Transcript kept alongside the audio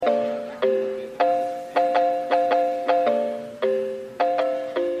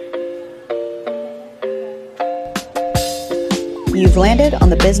You've landed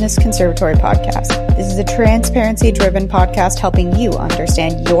on the Business Conservatory podcast. This is a transparency-driven podcast helping you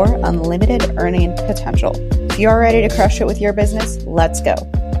understand your unlimited earning potential. If you're ready to crush it with your business, let's go.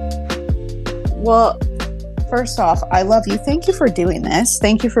 Well, first off, I love you. Thank you for doing this.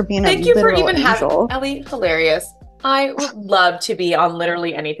 Thank you for being a literal angel. Ellie, hilarious. I would love to be on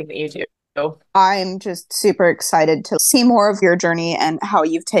literally anything that you do. I'm just super excited to see more of your journey and how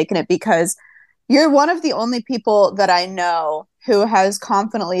you've taken it, because you're one of the only people that I know who has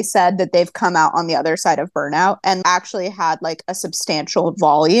confidently said that they've come out on the other side of burnout and actually had like a substantial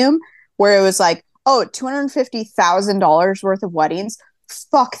volume where it was like, oh, $250,000 worth of weddings.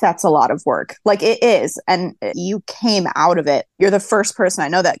 Fuck, that's a lot of work. Like, it is. And you came out of it. You're the first person I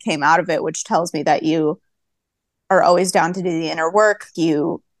know that came out of it, which tells me that you are always down to do the inner work.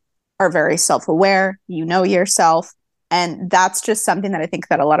 You are very self-aware. You know yourself. And that's just something that I think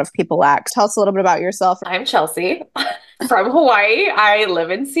that a lot of people lack. Tell us a little bit about yourself. I'm Chelsea from Hawaii. I live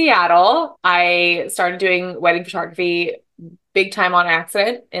in Seattle. I started doing wedding photography big time on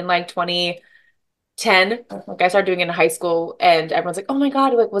accident in like 2010. Like, I started doing it in high school and everyone's like, oh my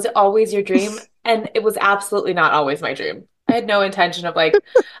God, like, was it always your dream? And it was absolutely not always my dream. I had no intention of like,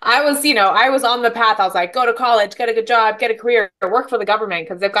 I was on the path. I was like, go to college, get a good job, get a career, work for the government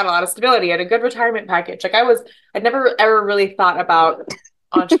because they've got a lot of stability and a good retirement package. Like, I'd never ever really thought about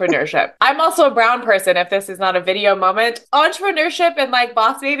entrepreneurship. I'm also a brown person, if this is not a video moment. Entrepreneurship and like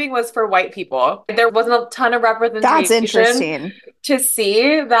boss babing was for white people. There wasn't a ton of representation. That's interesting to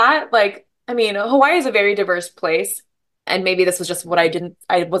see that. Like, I mean, Hawaii is a very diverse place. And maybe this was just what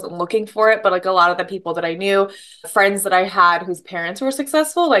I wasn't looking for it, but like a lot of the people that I knew, friends that I had whose parents were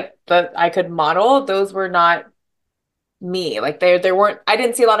successful, like that I could model, those were not me. Like they weren't, I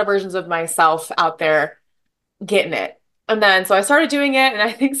didn't see a lot of versions of myself out there getting it. And then, so I started doing it and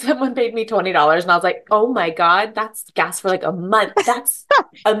I think someone paid me $20 and I was like, oh my God, that's gas for like a month. That's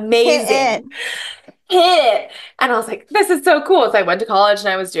amazing. Hit it. And I was like, this is so cool. So I went to college and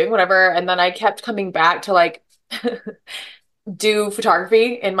I was doing whatever. And then I kept coming back to like, do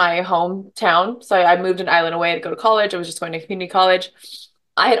photography in my hometown. So I moved an island away to go to college. I was just going to community college.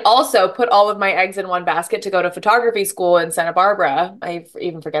 I had also put all of my eggs in one basket to go to photography school in Santa Barbara. I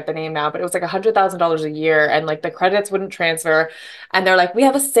even forget the name now, but it was like $100,000 a year and like the credits wouldn't transfer. And they're like, we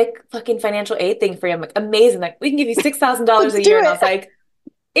have a sick fucking financial aid thing for you. I'm like, amazing. Like, we can give you $6,000 a year. And I was like,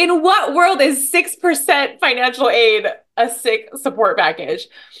 in what world is 6% financial aid a sick support package?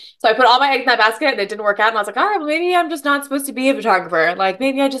 So I put all my eggs in that basket and it didn't work out. And I was like, all right, well, maybe I'm just not supposed to be a photographer. Like,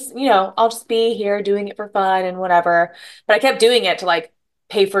 maybe I just, I'll just be here doing it for fun and whatever. But I kept doing it to like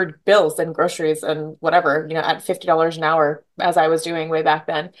pay for bills and groceries and whatever, at $50 an hour as I was doing way back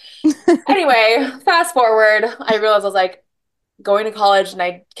then. Anyway, fast forward, I realized I was like going to college and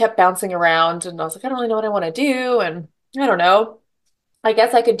I kept bouncing around and I was like, I don't really know what I want to do. And I don't know. I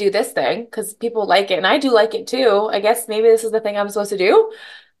guess I could do this thing because people like it. And I do like it too. I guess maybe this is the thing I'm supposed to do.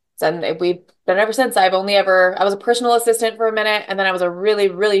 And we've been ever since. I was a personal assistant for a minute, and then I was a really,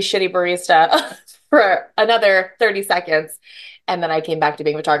 really shitty barista for another 30 seconds. And then I came back to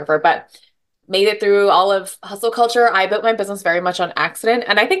being a photographer, but made it through all of hustle culture. I built my business very much on accident.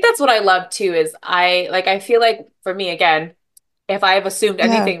 And I think that's what I love too, is I feel like for me, again, if I've assumed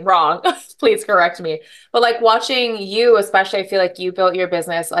anything wrong, please correct me. But like watching you, especially, I feel like you built your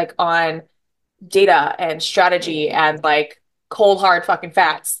business like on data and strategy and like cold hard fucking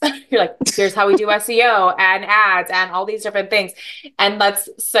facts. You're like, here's how we do SEO and ads and all these different things. And that's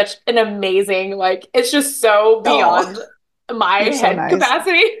such an amazing, like, it's just so beyond my head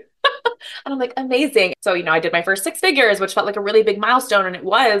capacity. And I'm like, amazing. So, I did my first 6 figures, which felt like a really big milestone. And it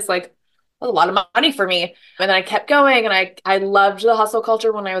was like a lot of money for me. And then I kept going and I loved the hustle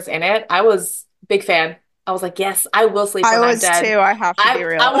culture when I was in it. I was a big fan. I was like, yes, I will sleep when I'm dead. Too. I have to be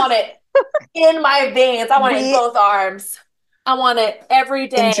real. I want it in my veins. I want it in both arms. I want it every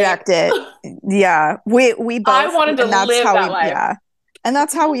day. Inject it. Yeah. We both. I wanted to live that life. Yeah. And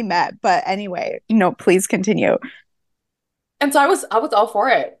that's how we met. But anyway, please continue. And so I was all for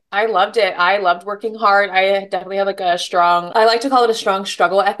it. I loved it. I loved working hard. I definitely had like I like to call it a strong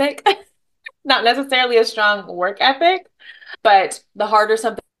struggle ethic. Not necessarily a strong work ethic, but the harder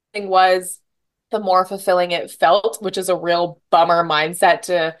something was, the more fulfilling it felt, which is a real bummer mindset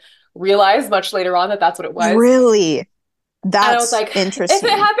to realize much later on that that's what it was. Really? That's and I was like, interesting. If it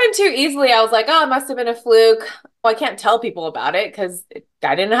happened too easily, I was like, oh, it must have been a fluke. Well, I can't tell people about it because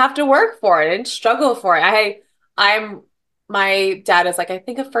I didn't have to work for it. I didn't struggle for it. My dad is like, I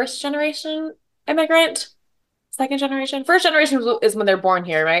think a first generation immigrant, second generation. First generation is when they're born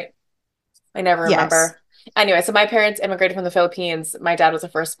here, right? I never remember. Anyway, so my parents immigrated from the Philippines. My dad was a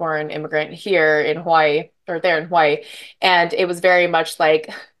firstborn immigrant here in Hawaii, or there in Hawaii. And it was very much like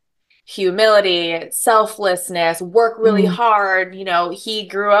humility, selflessness, work really Mm. hard. He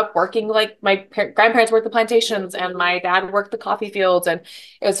grew up working like my grandparents worked the plantations and my dad worked the coffee fields. And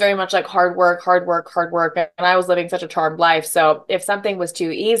it was very much like hard work, hard work, hard work. And I was living such a charmed life. So if something was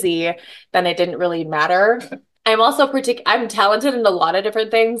too easy, then it didn't really matter. I'm talented in a lot of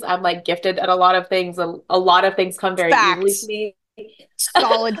different things. I'm like gifted at a lot of things. A lot of things come very easily to Facts. me.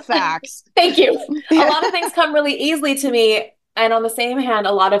 Solid facts. Thank you. A Yeah. lot of things come really easily to me. And on the same hand,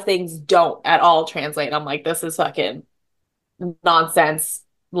 a lot of things don't at all translate. I'm like, this is fucking nonsense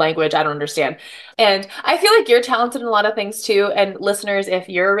language. I don't understand. And I feel like you're talented in a lot of things too. And listeners, if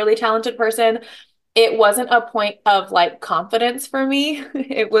you're a really talented person, it wasn't a point of like confidence for me.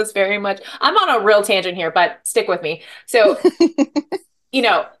 It was very much, I'm on a real tangent here, but stick with me. So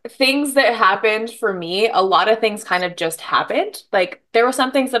things that happened for me, a lot of things kind of just happened. Like there were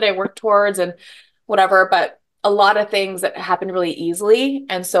some things that I worked towards and whatever, but a lot of things that happened really easily.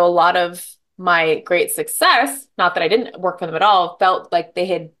 And so a lot of my great success, not that I didn't work for them at all, felt like they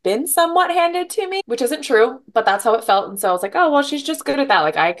had been somewhat handed to me, which isn't true, but that's how it felt. And so I was like, oh, well, she's just good at that.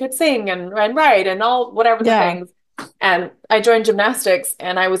 Like I could sing and write and all whatever the Yeah. things. And I joined gymnastics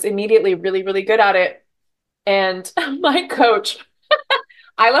and I was immediately really, really good at it. And my coach,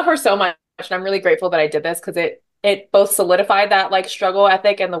 I love her so much, and I'm really grateful that I did this because it both solidified that like struggle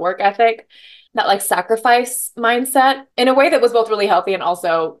ethic and the work ethic, that like sacrifice mindset in a way that was both really healthy and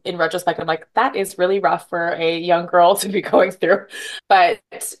also in retrospect, I'm like, that is really rough for a young girl to be going through. But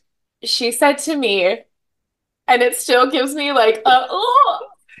she said to me, and it still gives me like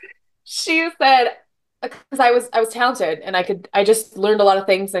she said, because I was talented and I just learned a lot of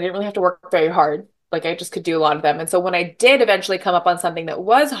things. I didn't really have to work very hard. Like I just could do a lot of them. And so when I did eventually come up on something that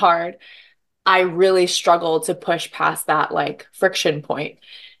was hard, I really struggled to push past that like friction point.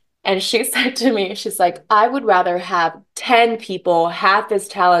 And she said to me, she's like, I would rather have 10 people half as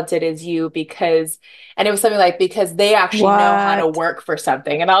talented as you and it was something like, because they actually know how to What? work for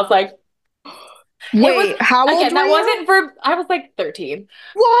something. And I was like, it was, Wait, how old again, were that you? wasn't I was like 13.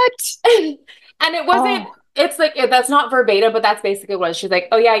 What? And it wasn't, Oh, it's like, that's not verbatim, but that's basically what it was. She's like,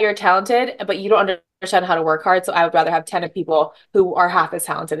 oh yeah, you're talented, but you don't understand how to work hard. So I would rather have 10 of people who are half as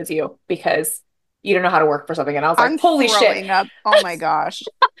talented as you because you don't know how to work for something. And I was like, I'm holy shit, throwing up. Oh my gosh.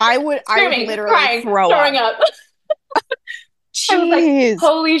 I would screaming, literally crying, throw throwing up. up. I was like, Jeez.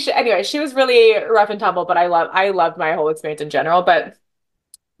 holy shit. Anyway, she was really rough and tumble, but I loved my whole experience in general. But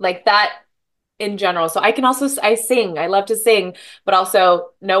like that in general. So I can also I sing. I love to sing, but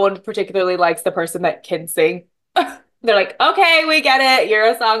also no one particularly likes the person that can sing. They're like, okay, we get it. You're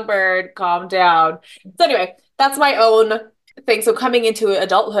a songbird. Calm down. So anyway, that's my own thing. So coming into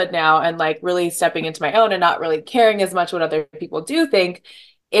adulthood now and like really stepping into my own and not really caring as much what other people do think,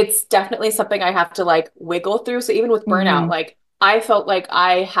 it's definitely something I have to like wiggle through. So even with burnout, Hmm. like I felt like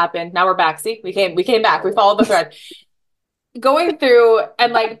I happened. Now we're back. See, we came back. We followed the thread. Going through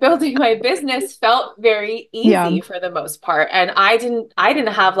and like building my business felt very Yeah. easy for the most part. And I didn't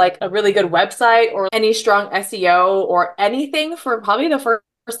have like a really good website or any strong SEO or anything for probably the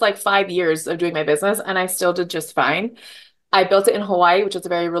first like 5 years of doing my business. And I still did just fine. I built it in Hawaii, which is a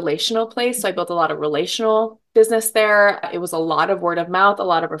very relational place. So I built a lot of relational business there. It was a lot of word of mouth, a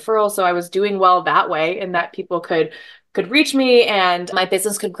lot of referrals. So I was doing well that way and that people could reach me and my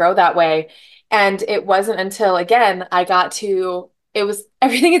business could grow that way. And it wasn't until again I got to it was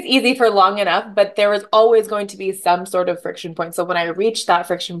everything is easy for long enough, but there was always going to be some sort of friction point. So when I reached that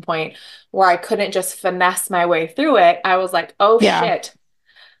friction point where I couldn't just finesse my way through it, I was like, oh Yeah.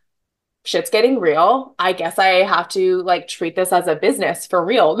 shit's getting real. I guess I have to like treat this as a business for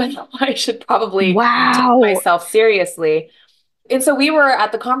real. Then I should probably take Wow. myself seriously. And so we were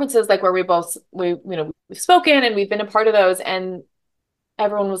at the conferences like where we've spoken and we've been a part of those and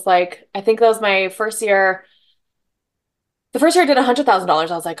everyone was like, I think that was my first year. The first year I did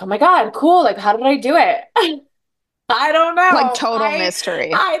 $100,000. I was like, oh my God, cool. Like, how did I do it? I don't Like know. total I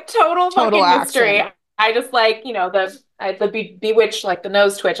mystery. I total Total fucking mystery. accident. I just like, the bewitched, like the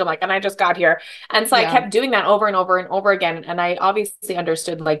nose twitch. I'm like, and I just got here. And so I Yeah. kept doing that over and over and over again. And I obviously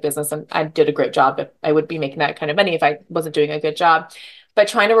understood like business and I did a great job. If I would be making that kind of money if I wasn't doing a good job. But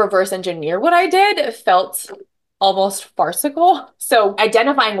trying to reverse engineer what I did felt almost farcical. So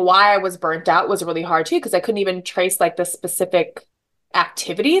identifying why I was burnt out was really hard too, because I couldn't even trace like the specific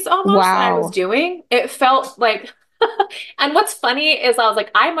activities almost that I was Wow. doing. It felt like and what's funny is I was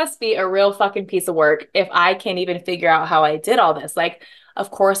like, I must be a real fucking piece of work if I can't even figure out how I did all this. Like, of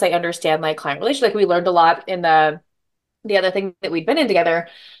course, I understand like client relations. Like we learned a lot in the other thing that we'd been in together.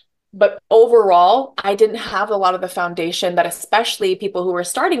 But overall, I didn't have a lot of the foundation that especially people who were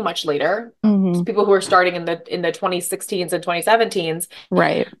starting much later, Hmm. people who were starting in the 2016s and 2017s,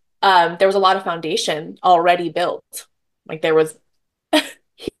 Right. there was a lot of foundation already built. Like there was,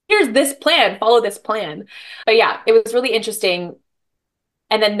 here's this plan, follow this plan. But yeah, it was really interesting.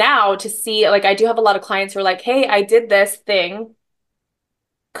 And then now to see, like, I do have a lot of clients who are like, hey, I did this thing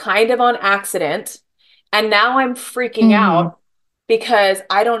kind of on accident. And now I'm freaking Hmm. out because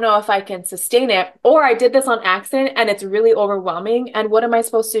I don't know if I can sustain it, or I did this on accident and it's really overwhelming. And what am I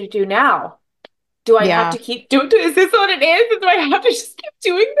supposed to do now? Do I have Yeah. to keep doing, is this what it is? Do I have to just keep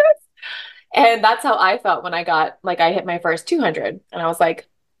doing this? And that's how I felt when I got, like, I hit my first 200. And I was like,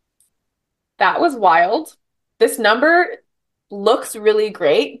 that was wild. This number looks really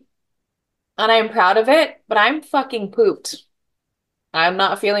great and I'm proud of it, but I'm fucking pooped. I'm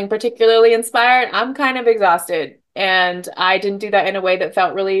not feeling particularly inspired. I'm kind of exhausted. And I didn't do that in a way that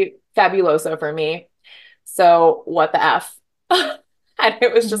felt really fabuloso for me. So what the F? And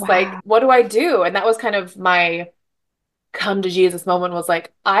it was just like, Wow. what do I do? And that was kind of my come to Jesus moment was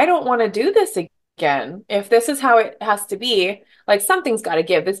like, I don't want to do this again. If this is how it has to be, like something's got to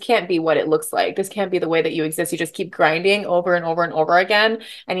give. This can't be what it looks like. This can't be the way that you exist. You just keep grinding over and over and over again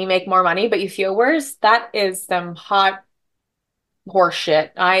and you make more money, but you feel worse. That is some hot horse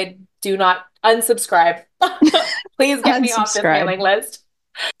shit. I do not unsubscribe. Please get me off this Unsubscribe. mailing list.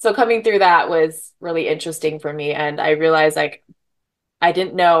 So coming through that was really interesting for me. And I realized like I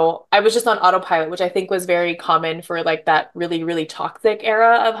didn't know. I was just on autopilot, which I think was very common for like that really, really toxic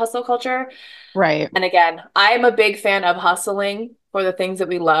era of hustle culture. Right. And again, I'm a big fan of hustling for the things that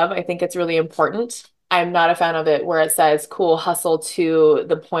we love. I think it's really important. I'm not a fan of it where it says, cool, hustle to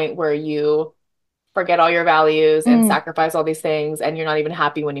the point where you forget all your values and Mm. sacrifice all these things and you're not even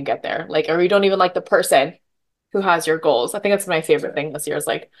happy when you get there. Like, or you don't even like the person who has your goals. I think that's my favorite thing this year is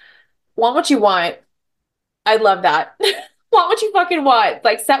like, want what you want. I love that. Want what you fucking want.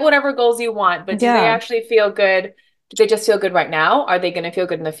 Like set whatever goals you want, but do they Yeah. actually feel good? Do they just feel good right now? Are they going to feel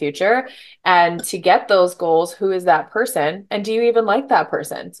good in the future? And to get those goals, who is that person? And do you even like that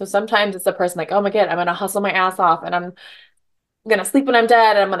person? So sometimes it's the person like, oh my God, I'm going to hustle my ass off and I'm going to sleep when I'm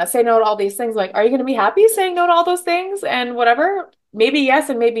dead and I'm going to say no to all these things. Like, are you going to be happy saying no to all those things and whatever? Maybe yes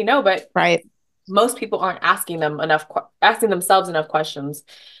and maybe no, but Right. most people aren't asking themselves enough questions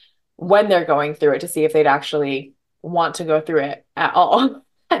when they're going through it to see if they'd actually want to go through it at all.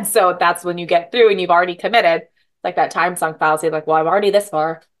 And so that's when you get through and you've already committed, like that time sunk fallacy, like, well, I'm already this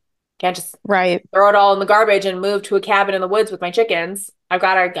far. Can't just Right. throw it all in the garbage and move to a cabin in the woods with my chickens. I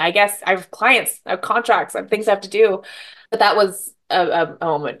guess I have clients, I have contracts, I have things I have to do. But that was a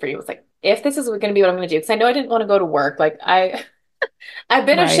moment for you. It was like, if this is going to be what I'm going to do, because I know I didn't want to go to work. I've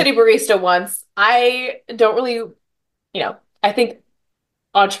been a Right. shitty barista once. I don't really, I think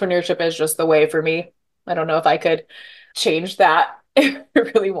entrepreneurship is just the way for me. I don't know if I could change that if I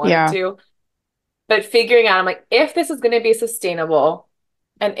really wanted Yeah. to. But figuring out, I'm like, if this is going to be sustainable,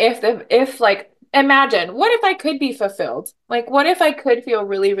 and if like, imagine, what if I could be fulfilled? Like, what if I could feel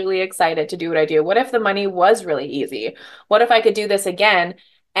really, really excited to do what I do? What if the money was really easy? What if I could do this again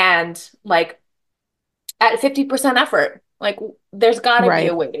and like at 50% effort? Like, there's got to be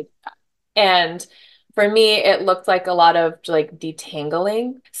a Right. way to and for me, it looked like a lot of like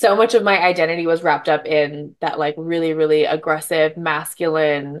detangling. So much of my identity was wrapped up in that like really, really aggressive,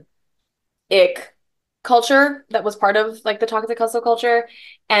 masculine ick culture that was part of like the toxic hustle culture.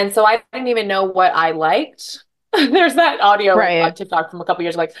 And so I didn't even know what I liked. There's that audio on Right. TikTok from a couple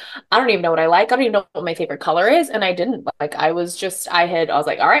years like, I don't even know what I like. I don't even know what my favorite color is. And I didn't like, I was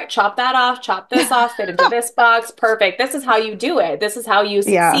like, all right, chop that off, chop this off, fit into this box. Perfect. This is how you do it. This is how you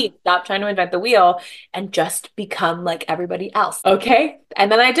Yeah. succeed. Stop trying to invent the wheel and just become like everybody else. Okay.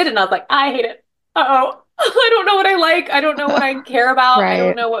 And then I did it and I was like, I hate it. Uh-oh. I don't know what I like. I don't know what I care about. I don't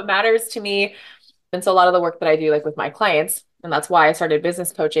Right. know what matters to me. And so a lot of the work that I do, like with my clients, and that's why I started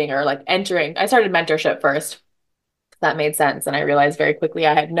business coaching or like I started mentorship first. That made sense. And I realized very quickly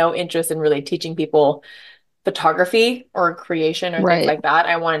I had no interest in really teaching people photography or creation or things Right. like that.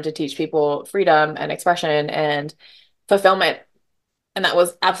 I wanted to teach people freedom and expression and fulfillment. And that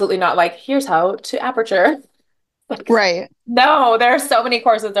was absolutely not like, here's how to aperture. Like, Right. no, there are so many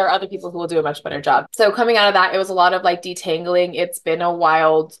courses. There are other people who will do a much better job. So coming out of that, it was a lot of like detangling. It's been a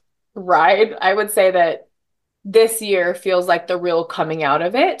wild ride. I would say that this year feels like the real coming out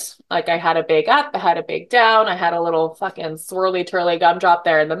of it. Like I had a big up, I had a big down, I had a little fucking swirly twirly gumdrop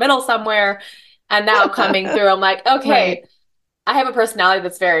there in the middle somewhere. And now coming through, I'm like, Right. okay, I have a personality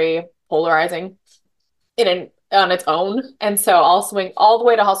that's very polarizing on its own. And so I'll swing all the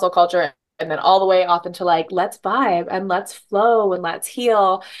way to hustle culture and then all the way off into like, let's vibe and let's flow and let's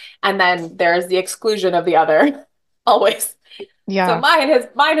heal. And then there's the exclusion of the other always. So Yeah. mine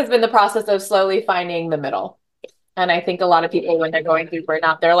has been the process of slowly finding the middle. And I think a lot of people, when they're going through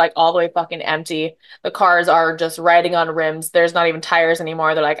burnout, they're like all the way fucking empty. The cars are just riding on rims. There's not even tires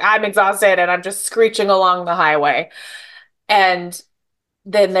anymore. They're like, I'm exhausted and I'm just screeching along the highway. And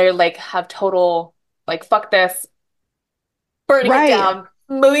then they're like, have total, like, fuck this, burning it Right. down,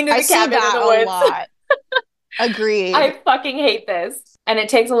 moving to I the see cabin in that the a woods. lot. Agreed. I fucking hate this. And it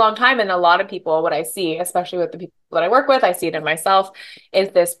takes a long time. And a lot of people, what I see, especially with the people that I work with, I see it in myself, is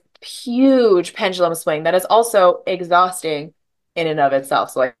this huge pendulum swing that is also exhausting in and of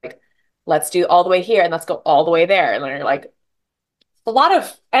itself. So, like, let's do all the way here and let's go all the way there. And then you're like, a lot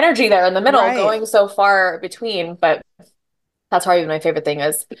of energy there in the middle Right. going so far between. But that's probably my favorite thing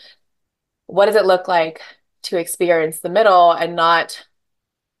is what does it look like to experience the middle and not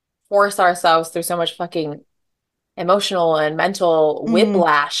force ourselves through so much fucking emotional and mental Mm,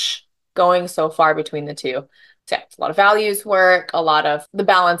 whiplash going so far between the two. So yeah, it's a lot of values work, a lot of the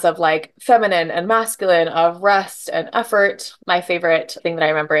balance of like feminine and masculine, of rest and effort. My favorite thing that I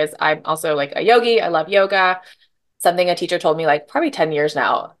remember is I'm also like a yogi. I love yoga. Something a teacher told me like probably 10 years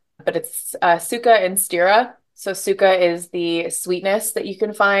now, but it's sukha and stira. So sukha is the sweetness that you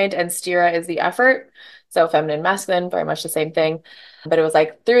can find, and stira is the effort. So feminine, masculine, very much the same thing. But it was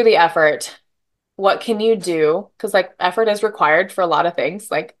like through the effort, what can you do? Because like effort is required for a lot of things.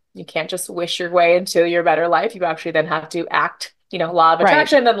 Like you can't just wish your way into your better life. You actually then have to act, law of right.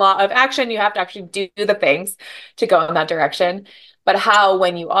 attraction and law of action. You have to actually do the things to go in that direction. But how,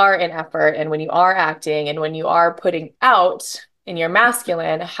 when you are in effort and when you are acting and when you are putting out in your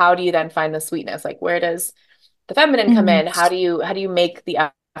masculine, how do you then find the sweetness? Like where does the feminine come Mhm. in? How do you make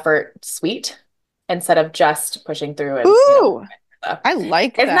the effort sweet instead of just pushing through and Ooh, stuff? I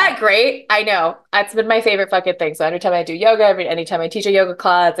like Isn't that. that great? I know. That's been my favorite fucking thing. So anytime I do yoga, anytime I teach a yoga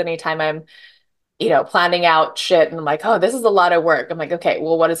class, anytime I'm, planning out shit and I'm like, oh, this is a lot of work. I'm like, okay,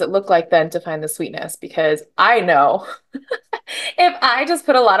 well, what does it look like then to find the sweetness? Because I know if I just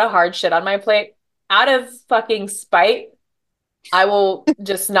put a lot of hard shit on my plate out of fucking spite, I will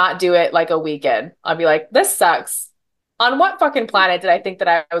just not do it like a weekend. I'll be like, this sucks. On what fucking planet did I think that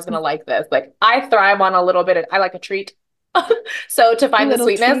I was gonna like this? Like, I thrive on a little bit of, I like a treat. So to find the Little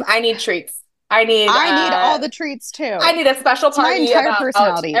sweetness, treats. I need treats. I need I need all the treats I too. need a special It's my party entire about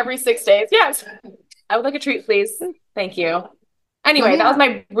personality. every 6 days. Yes. I would like a treat, please. Thank you. Let Anyway, me that was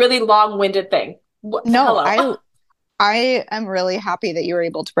my really long-winded thing. no, Hello. I am really happy that you were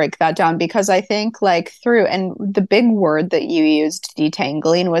able to break that down because I think like through and the big word that you used,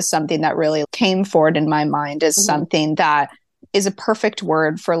 detangling, was something that really came forward in my mind as Mhm. something that is a perfect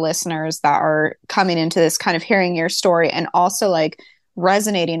word for listeners that are coming into this kind of hearing your story and also like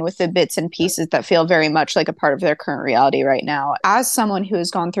resonating with the bits and pieces that feel very much like a part of their current reality right now. As someone who has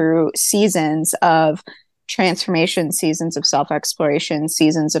gone through seasons of transformation, seasons of self exploration,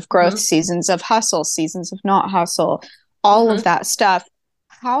 seasons of growth, Mhm. seasons of hustle, seasons of not hustle, all of Mhm. that stuff.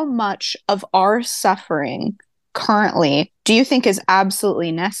 How much of our suffering currently do you think is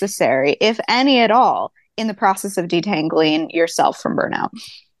absolutely necessary, if any at all, in the process of detangling yourself from burnout?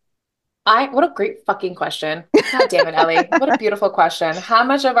 What a great fucking question. God damn it, Ellie. What a beautiful question. How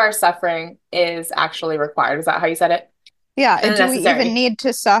much of our suffering is actually required? Is that how you said it? Yeah, And do we even necessary. need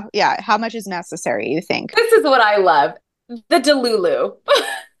to suffer? Yeah, how much is necessary, you think? This is what I love. The Delulu.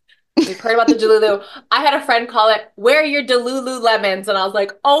 We've heard about the Delulu. I had a friend call it "Where are your Delulu lemons?" And I was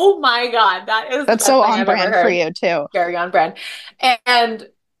like, "Oh my God, that is the That's best so thing on I've ever brand for heard." you too. Very on brand. And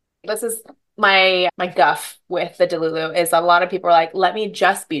this is my guff with the Delulu is a lot of people are like, "Let me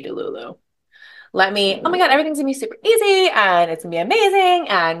just be Delulu. Let me, oh my God, everything's gonna be super easy and it's gonna be amazing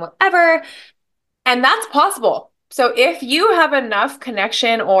and whatever." And that's possible. So if you have enough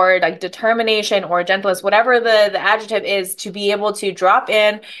connection or like determination or gentleness, whatever the adjective is, to be able to drop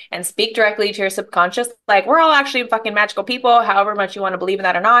in and speak directly to your subconscious, like we're all actually fucking magical people, however much you want to believe in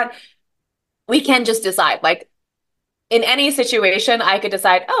that or not, we can just decide. Like in any situation, I could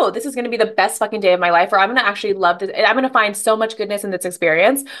decide, oh, this is going to be the best fucking day of my life, or I'm going to actually love this. I'm going to find so much goodness in this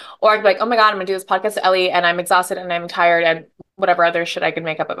experience. Or I could be like, oh my God, I'm going to do this podcast to Ellie and I'm exhausted and I'm tired and whatever other shit I can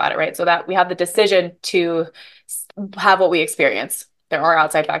make up about it, right? So that we have the decision to have what we experience. There are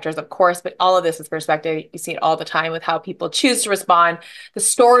outside factors, of course, but all of this is perspective. You see it all the time with how people choose to respond, the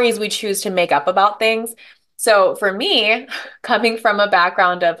stories we choose to make up about things. So for me, coming from a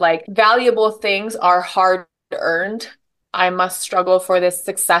background of like valuable things are hard earned, I must struggle for this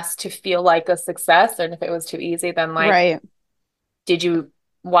success to feel like a success. And if it was too easy, then like, Right. did you,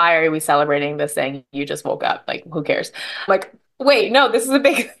 why are we celebrating this thing? You just woke up. Like, who cares? Like, Wait, no, this is a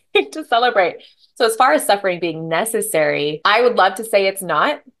big thing to celebrate. So, as far as suffering being necessary, I would love to say it's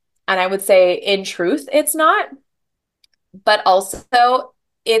not. And I would say, in truth, it's not. But also,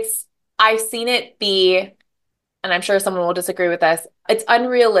 it's, I've seen it be, and I'm sure someone will disagree with this, it's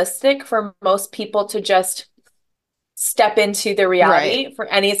unrealistic for most people to just step into the Right. reality for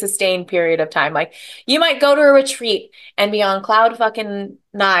any sustained period of time. Like you might go to a retreat and be on cloud fucking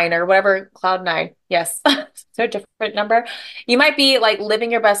nine or whatever, cloud nine. Yes. So a different number. You might be like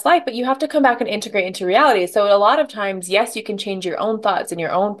living your best life, but you have to come back and integrate into reality. So a lot of times, yes, you can change your own thoughts and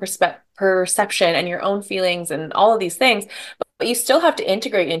your own perception and your own feelings and all of these things, but you still have to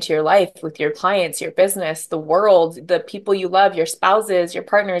integrate into your life with your clients, your business, the world, the people you love, your spouses, your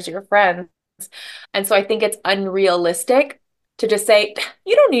partners, your friends. And so I think it's unrealistic to just say,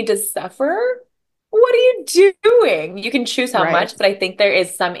 you don't need to suffer. What are you doing? You can choose how Right. much, but I think there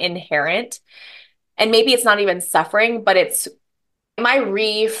is some inherent, and maybe it's not even suffering, but it's my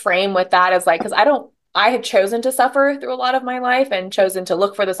reframe with that is like, because I have chosen to suffer through a lot of my life and chosen to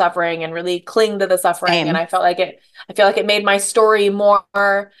look for the suffering and really cling to the suffering. And Same. I feel like it made my story more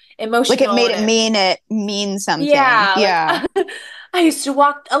Like it emotional made and it it mean something. yeah, like Yeah. I used to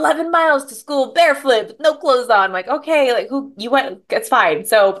walk 11 miles to school barefoot with no clothes on. Like, okay, like who you went, it's fine.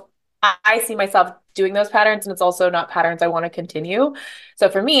 So I see myself doing those patterns, and it's also not patterns I want to continue. So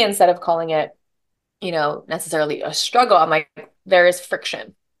for me, instead of calling it, necessarily a struggle, I'm like, there is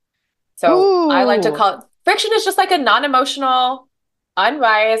friction. So I like to Ooh. call it friction is just like a non-emotional,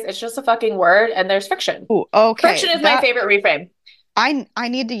 unbiased, it's just a fucking word, and there's friction. Ooh. Okay. Friction is my That favorite reframe. I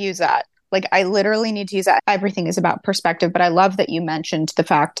need to use that. Like I literally need to use that. Everything is about perspective, but I love that you mentioned the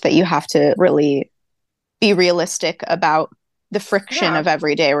fact that you have to really be realistic about the friction Yeah. of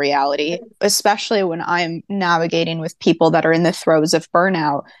everyday reality, especially when I'm navigating with people that are in the throes of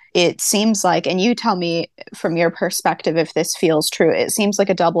burnout. It seems like, and you tell me from your perspective if this feels true, it seems like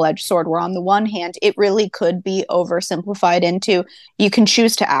a double edged sword where, on the one hand, it really could be oversimplified into you can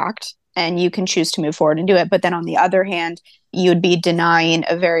choose to act and you can choose to move forward and do it. But then on the other hand, you'd be denying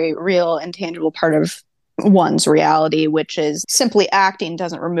a very real and tangible part of one's reality, which is simply acting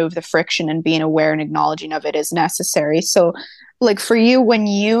doesn't remove the friction, and being aware and acknowledging of it is necessary. So, like for you, when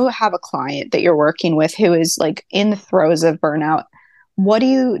you have a client that you're working with who is like in the throes of burnout, what do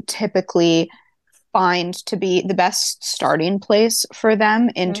you typically find to be the best starting place for them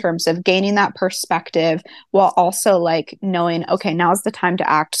in Mhm. terms of gaining that perspective while also like knowing, okay, now's the time to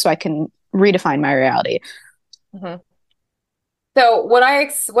act so I can redefine my reality? Mhm. So what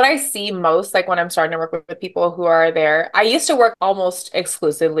I see most like when I'm starting to work with people who are there, I used to work almost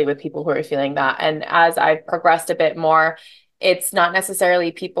exclusively with people who are feeling that. And as I've progressed a bit more, it's not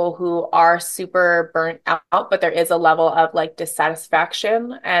necessarily people who are super burnt out, but there is a level of like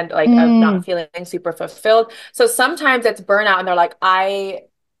dissatisfaction and like of Mm, not feeling super fulfilled. So sometimes it's burnout and they're like, I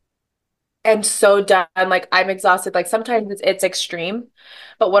am so done. Like I'm exhausted. Like sometimes it's extreme.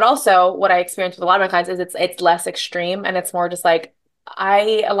 But what I experience with a lot of my clients is it's less extreme and it's more just like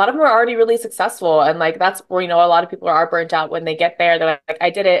a lot of them are already really successful. And like that's where, a lot of people are burnt out when they get there. They're like, I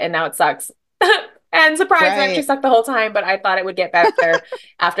did it and now it sucks. And surprise, it actually right. sucked the whole time, but I thought it would get better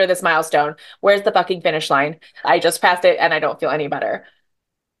after this milestone. Where's the fucking finish line? I just passed it and I don't feel any better.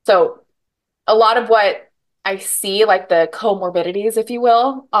 So a lot of what I see, like the comorbidities, if you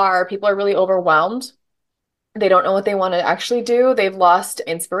will, are people are really overwhelmed. They don't know what they want to actually do. They've lost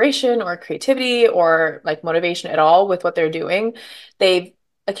inspiration or creativity or like motivation at all with what they're doing. They've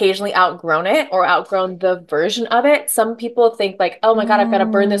occasionally outgrown it or outgrown the version of it. Some people think like, oh my God, I've got to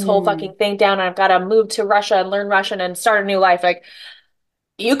burn this whole Mm, fucking thing down and I've got to move to Russia and learn Russian and start a new life. Like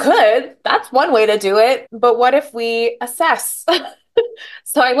you could, that's one way to do it. But what if we assess?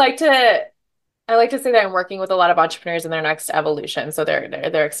 So I like to say that I'm working with a lot of entrepreneurs in their next evolution, so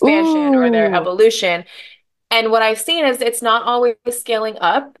their expansion or their ooh. evolution. And what I've seen is it's not always scaling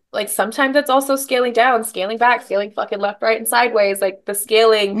up. Like sometimes it's also scaling down, scaling back, scaling fucking left, right, and sideways. Like the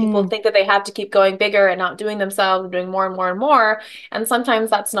scaling, people Mm, think that they have to keep going bigger and not doing themselves, doing more and more and more. And sometimes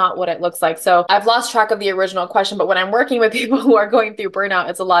that's not what it looks like. So I've lost track of the original question, but when I'm working with people who are going through burnout,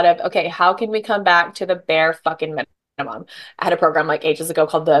 it's a lot of, okay, how can we come back to the bare fucking minimum? I had a program like ages ago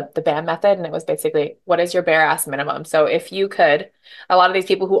called the BAM method, and it was basically, what is your bare ass minimum? So if you could, a lot of these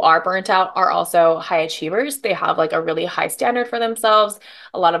people who are burnt out are also high achievers. They have like a really high standard for themselves.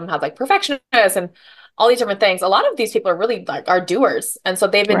 A lot of them have like perfectionists and all these different things. A lot of these people are really like are doers. And so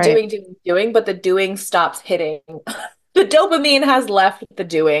they've been right. doing, but the doing stops hitting. The dopamine has left the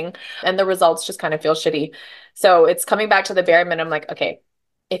doing and the results just kind of feel shitty. So it's coming back to the bare minimum, like, okay,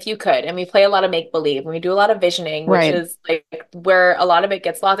 if you could, and we play a lot of make believe, and we do a lot of visioning, which Right. is like where a lot of it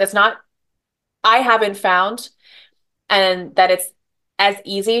gets lost. It's not, I haven't found and that it's as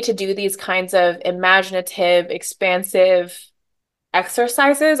easy to do these kinds of imaginative, expansive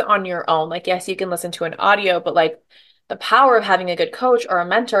exercises on your own. Like, yes, you can listen to an audio, but like the power of having a good coach or a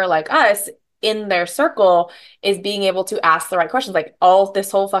mentor like us in their circle is being able to ask the right questions. Like all this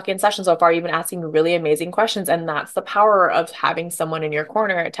whole fucking session so far, you've been asking really amazing questions. And that's the power of having someone in your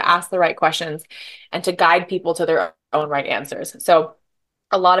corner to ask the right questions and to guide people to their own right answers. So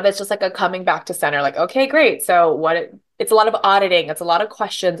a lot of it's just like a coming back to center, like, okay, great. So it's a lot of auditing, it's a lot of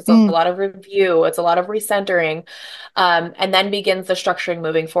questions, it's a Mm, lot of review, it's a lot of recentering, and then begins the structuring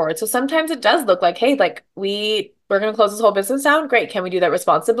moving forward. So sometimes it does look like, hey, like we're going to close this whole business down. Great. Can we do that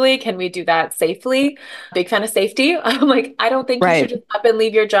responsibly? Can we do that safely? Big fan of safety. I'm like, I don't think you should right. just up and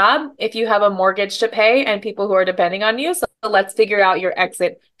leave your job if you have a mortgage to pay and people who are depending on you. So let's figure out your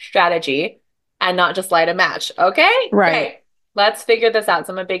exit strategy and not just light a match. Okay, Right. great. Let's figure this out.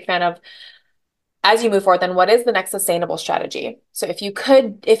 So I'm a big fan of, as you move forward, then what is the next sustainable strategy? So if you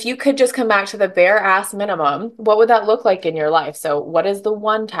could just come back to the bare ass minimum, what would that look like in your life? So what is the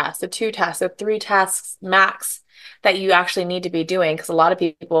one task, the two tasks, the three tasks max that you actually need to be doing? Because a lot of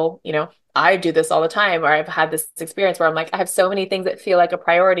people, I do this all the time, or I've had this experience where I'm like, I have so many things that feel like a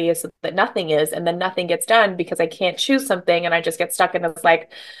priority so that nothing is, and then nothing gets done because I can't choose something and I just get stuck in this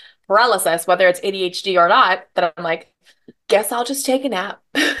like paralysis, whether it's ADHD or not, that I'm like, guess I'll just take a nap.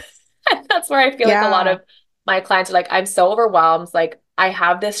 That's where I feel like a lot Yeah. of my clients are like, I'm so overwhelmed. Like, I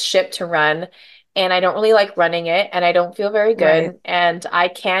have this ship to run and I don't really like running it and I don't feel very Right. good. And I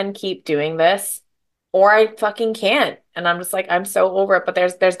can keep doing this or I fucking can't. And I'm just like, I'm so over it. But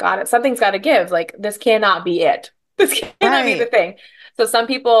something's got to give. Like, this cannot be it. This cannot be the Right. thing. So some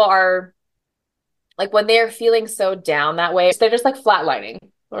people are like, when they're feeling so down that way, they're just like flatlining.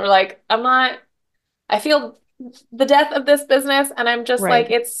 Or like, I feel the death of this business and I'm just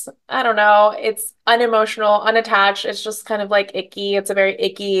like, Right. I don't know, it's unemotional, unattached. It's just kind of like icky. It's a very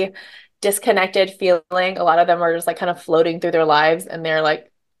icky, disconnected feeling. A lot of them are just like kind of floating through their lives and they're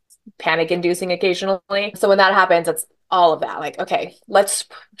like panic inducing occasionally. So when that happens, it's all of that. Like, okay, let's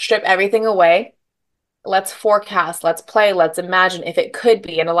strip everything away. Let's forecast, let's play, let's imagine if it could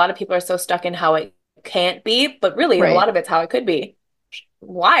be. And a lot of people are so stuck in how it can't be, but really a Right. lot of it's how it could be.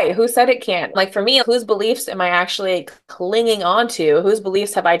 Why? Who said it can't? Like for me, whose beliefs am I actually clinging on to? Whose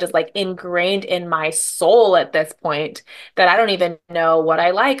beliefs have I just like ingrained in my soul at this point that I don't even know what I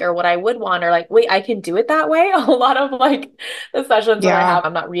like or what I would want or like, wait, I can do it that way? A lot of like the sessions that I Yeah. have,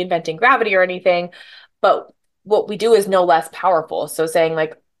 I'm not reinventing gravity or anything, but what we do is no less powerful. So saying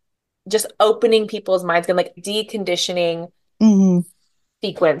like just opening people's minds and like deconditioning Hmm.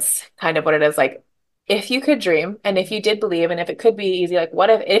 sequence, kind of what it is. Like, if you could dream and if you did believe and if it could be easy, like, what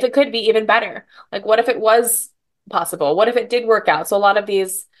if it could be even better? Like, what if it was possible? What if it did work out? So, a lot of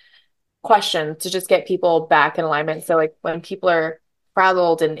these questions to just get people back in alignment. So, like, when people are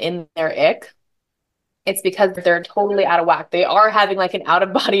frazzled and in their ick, it's because they're totally out of whack. They are having like an out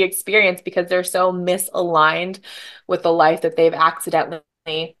of body experience because they're so misaligned with the life that they've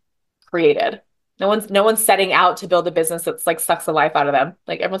accidentally created. No one's setting out to build a business that's like sucks the life out of them.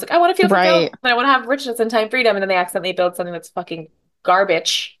 Like everyone's like, I want to feel fulfilled, Right. I want to have richness and time freedom, and then they accidentally build something that's fucking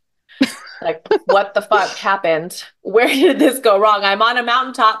garbage. Like, what the fuck happened? Where did this go wrong? I'm on a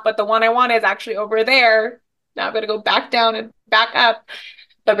mountaintop, but the one I want is actually over there. Now I'm gonna go back down and back up,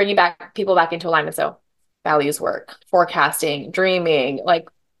 but bringing back people back into alignment. So values work, forecasting, dreaming, like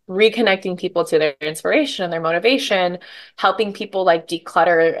reconnecting people to their inspiration and their motivation, helping people like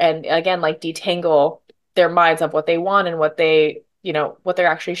declutter and again, like detangle their minds of what they want and what they're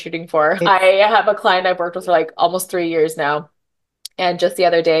actually shooting for. I have a client I've worked with for like almost 3 years now. And just the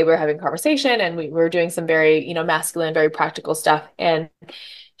other day, we were having a conversation and we were doing some very, masculine, very practical stuff. And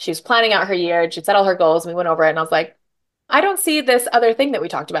she was planning out her year. She'd set all her goals. And we went over it. And I was like, I don't see this other thing that we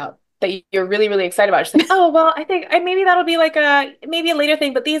talked about that you're really, really excited about. She's like, oh, well, I think maybe that'll be like maybe a later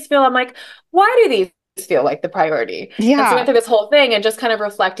thing, but these feel, I'm like, why do these feel like the priority? And so we went Yeah. through this whole thing and just kind of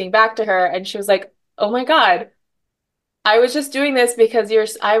reflecting back to her. And she was like, oh my God, I was just doing this because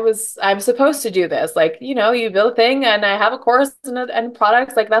I'm supposed to do this. Like, you build a thing and I have a course and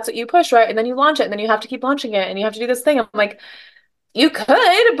products, like that's what you push, right? And then you launch it and then you have to keep launching it and you have to do this thing. I'm like, you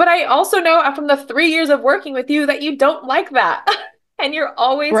could, but I also know from the 3 years of working with you that you don't like that. And you're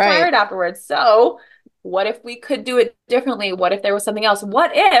always Right. tired afterwards. So, what if we could do it differently? What if there was something else?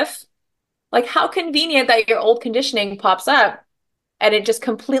 What if, like, how convenient that your old conditioning pops up and it just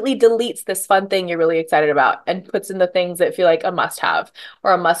completely deletes this fun thing you're really excited about and puts in the things that feel like a must have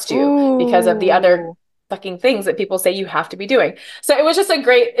or a must do because of the other Ooh. fucking things that people say you have to be doing. So, it was just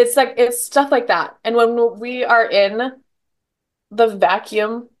it's stuff like that. And when we are in the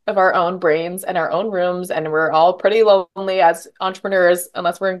vacuum of our own brains and our own rooms, and we're all pretty lonely as entrepreneurs,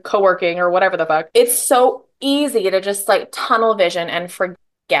 unless we're in co-working or whatever the fuck. It's so easy to just like tunnel vision and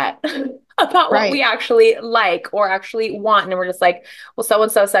forget about what we Right. actually like or actually want. And we're just like, well, so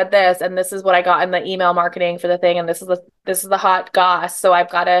and so said this, and this is what I got in the email marketing for the thing, and this is the hot goss. So I've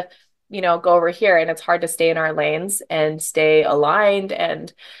got to, go over here. And it's hard to stay in our lanes and stay aligned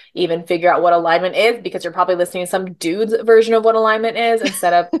and even figure out what alignment is, because you're probably listening to some dude's version of what alignment is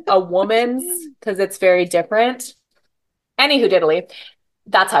instead of a woman's, because it's very different. Anywho, diddly,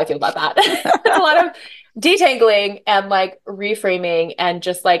 that's how I feel about that. It's a lot of detangling and like reframing and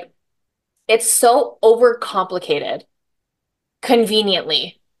just like it's so overcomplicated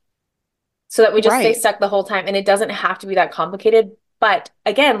conveniently so that we just stay Right. stuck the whole time. And it doesn't have to be that complicated. But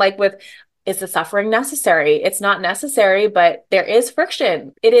again, like with, is the suffering necessary? It's not necessary, but there is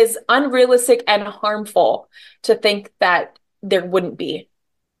friction. It is unrealistic and harmful to think that there wouldn't be.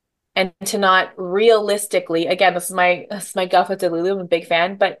 And to not realistically, again, this is my guff with Delulu. I'm a big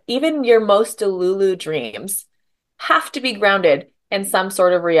fan, but even your most Delulu dreams have to be grounded in some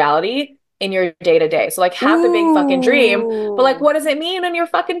sort of reality in your day to day. So like have the big fucking dream, but like Ooh. what does it mean in your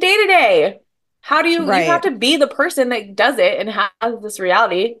fucking day to day? How do you have Right. to be the person that does it and has this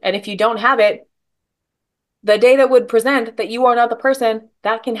reality? And if you don't have it, the data would present that you are not the person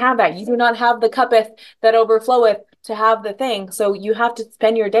that can have that. You do not have the cuppeth that overfloweth to have the thing. So you have to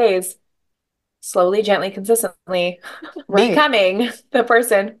spend your days slowly, gently, consistently Right. becoming the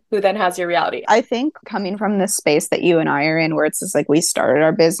person who then has your reality. I think coming from the space that you and I are in, where it's just like we started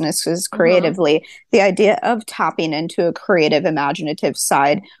our businesses Mm-hmm. creatively, the idea of tapping into a creative, imaginative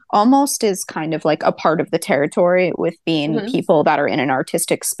side almost is kind of like a part of the territory with being Mm-hmm. people that are in an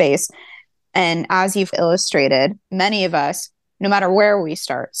artistic space. And as you've illustrated, many of us, no matter where we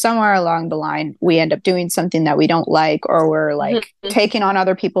start, somewhere along the line, we end up doing something that we don't like, or we're like Mm-hmm. taking on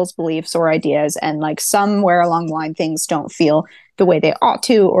other people's beliefs or ideas. And like somewhere along the line, things don't feel the way they ought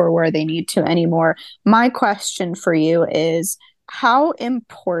to or where they need to anymore. My question for you is, how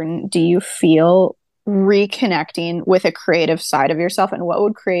important do you feel reconnecting with a creative side of yourself? And what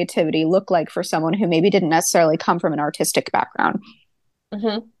would creativity look like for someone who maybe didn't necessarily come from an artistic background?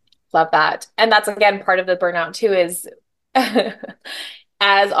 Mm-hmm. Love that. And that's again part of the burnout too is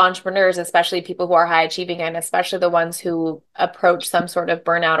as entrepreneurs, especially people who are high achieving and especially the ones who approach some sort of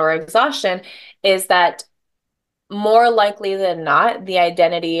burnout or exhaustion, is that more likely than not, the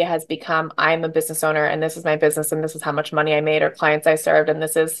identity has become I'm a business owner and this is my business and this is how much money I made or clients I served and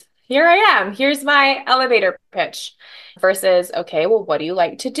this is here I am. Here's my elevator pitch versus, okay, well, what do you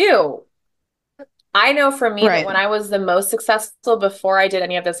like to do? I know for me that Right. when I was the most successful before I did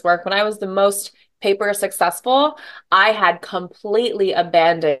any of this work, when I was the most paper successful, I had completely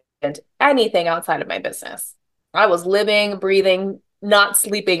abandoned anything outside of my business. I was living, breathing, not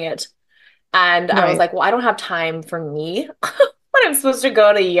sleeping it. And I was Right. like, well, I don't have time for me. When I'm supposed to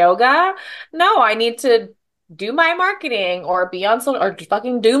go to yoga? No, I need to do my marketing or be on some or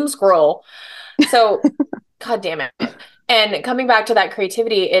fucking doom scroll. So God damn it. And coming back to that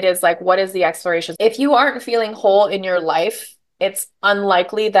creativity, it is like, what is the exploration? If you aren't feeling whole in your life, it's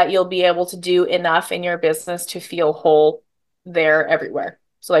unlikely that you'll be able to do enough in your business to feel whole there everywhere.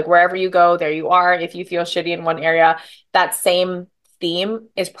 So, like, wherever you go, there you are. If you feel shitty in one area, that same theme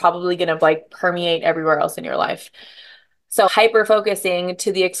is probably going to like permeate everywhere else in your life. So hyper focusing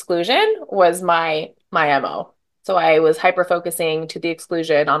to the exclusion was my MO. So I was hyper focusing to the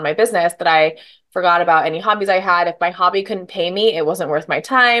exclusion on my business that I forgot about any hobbies I had. If my hobby couldn't pay me, it wasn't worth my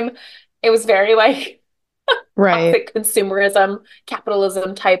time. It was very like Right. toxic consumerism,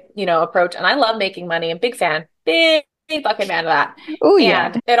 capitalism type, approach. And I love making money. I'm a big fan. Big fucking fan of that. Oh,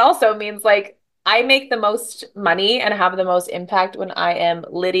 yeah. And it also means like I make the most money and have the most impact when I am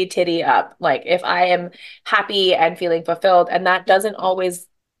litty titty up. Like if I am happy and feeling fulfilled, and that doesn't always,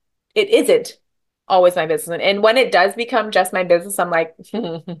 it isn't always my business. And when it does become just my business, I'm like,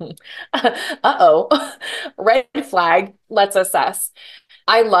 uh-oh, red flag, let's assess.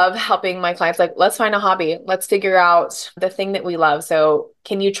 I love helping my clients, like, let's find a hobby. Let's figure out the thing that we love. So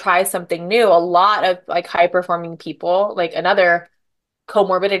can you try something new? A lot of like high performing people, like another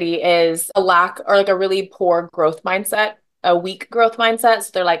comorbidity is a lack or like a really poor growth mindset, a weak growth mindset.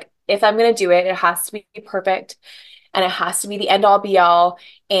 So they're like, if I'm going to do it, it has to be perfect and it has to be the end all be all.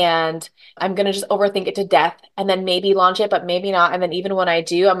 And I'm going to just overthink it to death and then maybe launch it, but maybe not. And then even when I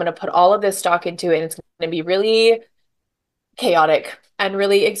do, I'm going to put all of this stock into it and it's going to be really chaotic and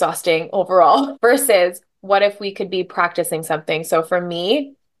really exhausting overall versus what if we could be practicing something? So for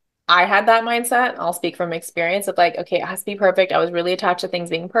me, I had that mindset. I'll speak from experience of like, okay, it has to be perfect. I was really attached to things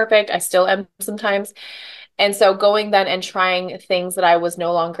being perfect. I still am sometimes. And so going then and trying things that I was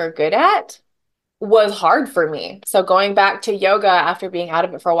no longer good at was hard for me. So going back to yoga after being out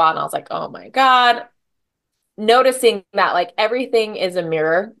of it for a while, and I was like, oh my God, noticing that like everything is a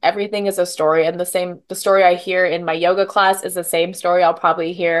mirror, everything is a story, and the story I hear in my yoga class is the same story I'll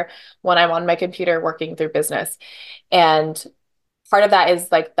probably hear when I'm on my computer working through business. And part of that is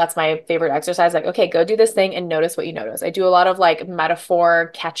like that's my favorite exercise. Like, okay, go do this thing and notice what you notice. I do a lot of like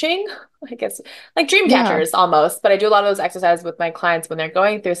metaphor catching, I guess like dream Yeah. catchers almost, but I do a lot of those exercises with my clients when they're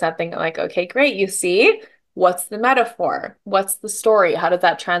going through something. I'm like, okay, great. You see, what's the metaphor? What's the story? How does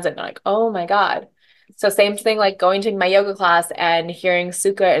that translate? And I'm like, oh my God. So same thing, like going to my yoga class and hearing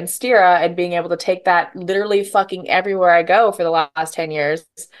Sukha and Stira and being able to take that literally fucking everywhere I go for the last 10 years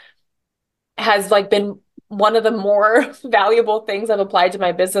has like been one of the more valuable things I've applied to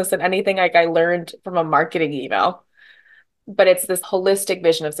my business than anything like I learned from a marketing email. But it's this holistic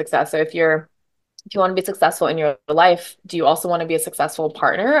vision of success. So if you want to be successful in your life, do you also want to be a successful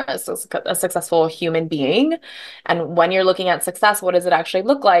partner, a successful human being? And when you're looking at success, what does it actually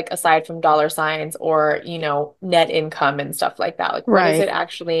look like aside from dollar signs or, net income and stuff like that? Like, what does it Right.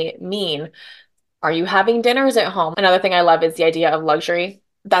 actually mean? Are you having dinners at home? Another thing I love is the idea of luxury.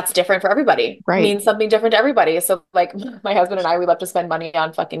 That's different for everybody. Right. Means something different to everybody. So like my husband and I, we love to spend money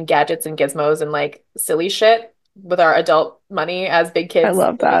on fucking gadgets and gizmos and like silly shit with our adult money as big I kids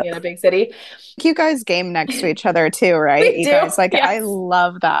love living that. in a big city. You guys game next to each other too, right? We You do. guys like I Yes.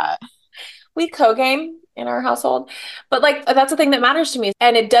 love that. We co-game in our household. But like that's the thing that matters to me.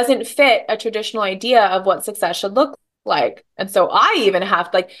 And it doesn't fit a traditional idea of what success should look like. And so I even have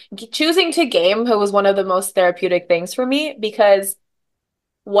like choosing to game was one of the most therapeutic things for me because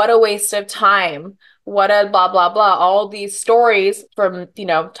what a waste of time. What a blah, blah, blah. All these stories from,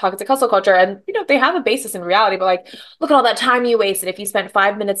 toxic hustle culture. And, they have a basis in reality, but like, look at all that time you wasted if you spent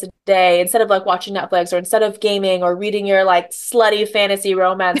 5 minutes a day instead of like watching Netflix or instead of gaming or reading your like slutty fantasy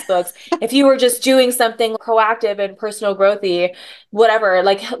romance books. If you were just doing something proactive and personal growthy, whatever,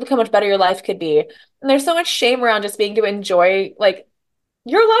 like look how much better your life could be. And there's so much shame around just being to enjoy like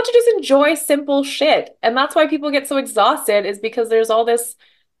you're allowed to just enjoy simple shit. And that's why people get so exhausted is because there's all this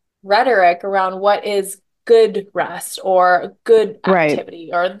rhetoric around what is good rest or good Right. activity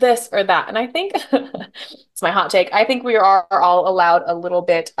or this or that. And I think it's my hot take. I think we are all allowed a little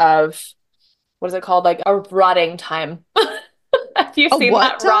bit of what is it called? Like a rotting time. Have you A seen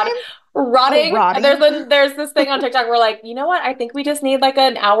what that time? Oh, rotting? And rotting. there's this thing on TikTok where like, you know what? I think we just need like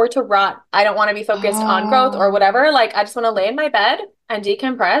an hour to rot. I don't want to be focused on growth or Oh, whatever. Like I just want to lay in my bed and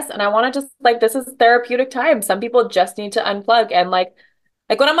decompress. And I want to just like this is therapeutic time. Some people just need to unplug and like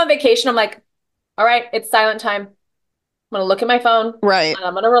when I'm on vacation, I'm like, all right, it's silent time. I'm gonna look at my phone right. and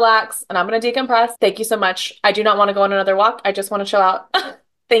I'm gonna relax and I'm gonna decompress. Thank you so much. I do not want to go on another walk. I just want to chill out.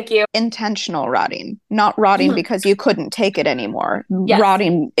 Thank you. Intentional rotting, not rotting because you couldn't take it anymore. Yes.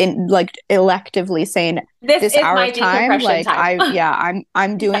 Rotting in like electively saying This this is hour my of time, decompression like time.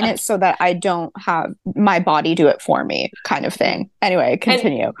 I'm doing it Yes. so that I don't have my body do it for me, kind of thing. Anyway, And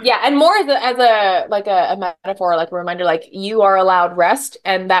continue. yeah, and more as a like a metaphor, like a reminder, like you are allowed rest,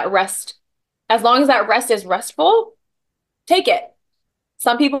 and that rest, as long as that rest is restful, take it.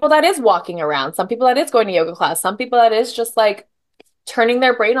 Some people that is walking around, some people that is going to yoga class, some people that is just like turning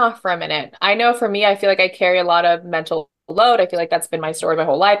their brain off for a minute. I know for me, I feel like I carry a lot of mental load. I feel like that's been my story my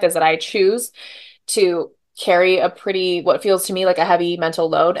whole life is that I choose to carry a pretty, what feels to me like a heavy mental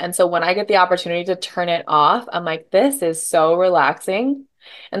load. And so when I get the opportunity to turn it off, I'm like, this is so relaxing.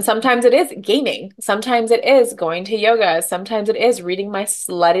 And sometimes it is gaming. Sometimes it is going to yoga. Sometimes it is reading my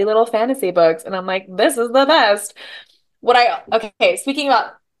slutty little fantasy books. And I'm like, this is the best. Okay, speaking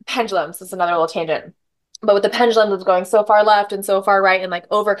about pendulums, this is another little tangent. But with the pendulum that's going so far left and so far right and like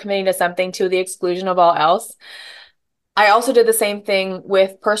overcommitting to something to the exclusion of all else, I also did the same thing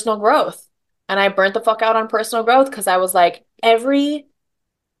with personal growth. And I burnt the fuck out on personal growth because I was like, every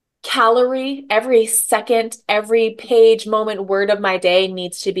calorie, every second, every page, moment, word of my day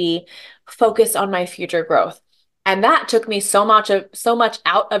needs to be focused on my future growth. And that took me so much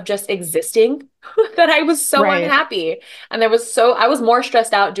out of just existing that I was so Right. unhappy. And I was more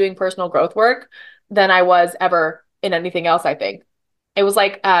stressed out doing personal growth work than I was ever in anything else, I think. It was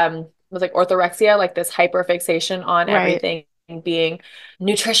like orthorexia, like this hyperfixation on Right. everything being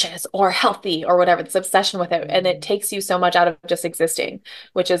nutritious or healthy or whatever, this obsession with it. And it takes you so much out of just existing,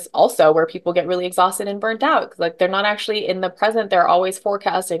 which is also where people get really exhausted and burnt out. Like they're not actually in the present. They're always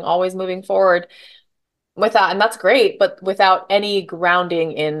forecasting, always moving forward with that. And that's great, but without any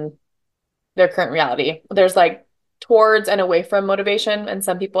grounding in their current reality. There's like towards and away from motivation. And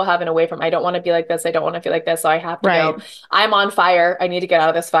some people have an away from, I don't want to be like this. I don't want to feel like this. So I have to go, Right. I'm on fire. I need to get out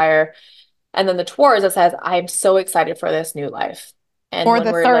of this fire. And then the towards that says, I'm so excited for this new life. And when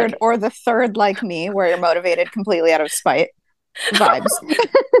we're like, Or the third like me, where you're motivated completely out of spite vibes.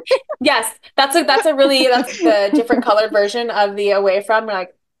 yes, that's the different colored version of the away from.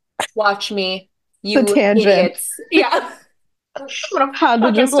 Like, watch me, The you tangent. idiots. Yeah. I'm gonna How to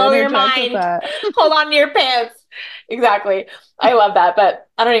fucking just blow your interject with mind. that. Hold on to your pants. Exactly. I love that. But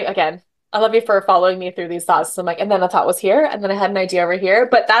I don't even, again, I love you for following me through these thoughts. So I'm like, and then the thought was here, and then I had an idea over here.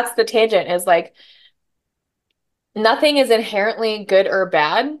 But that's the tangent is like nothing is inherently good or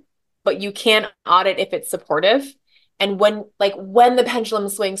bad, but you can audit if it's supportive. And when the pendulum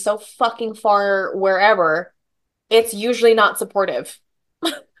swings so fucking far wherever, it's usually not supportive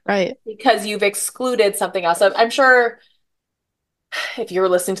Right. because you've excluded something else. So I'm sure if you were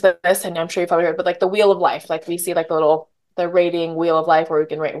listening to this, and I'm sure you probably heard, but like the wheel of life, like we see like the rating wheel of life where we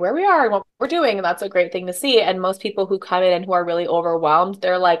can rate where we are and what we're doing. And that's a great thing to see. And most people who come in and who are really overwhelmed,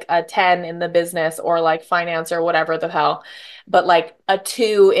 they're like a 10 in the business or like finance or whatever the hell, but like a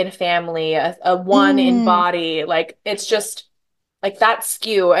 2 in family, a 1 in Mm, body. Like it's just like that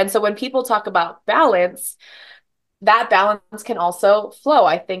skew. And so when people talk about balance, that balance can also flow.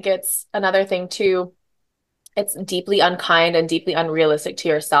 I think it's another thing too, it's deeply unkind and deeply unrealistic to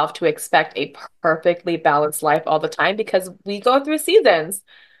yourself to expect a perfectly balanced life all the time because we go through seasons.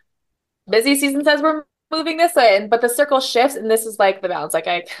 Busy season says we're moving this way, but the circle shifts, and this is like the balance. Like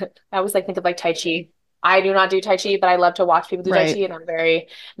I always like think of like Tai Chi. I do not do Tai Chi, but I love to watch people do Tai Chi, right. and I'm very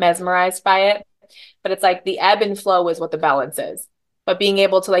mesmerized by it. But it's like the ebb and flow is what the balance is. But being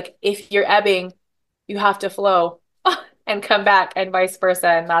able to like, if you're ebbing, you have to flow and come back, and vice versa,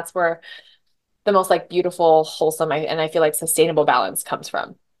 and that's where the most like beautiful, wholesome, and I feel like sustainable balance comes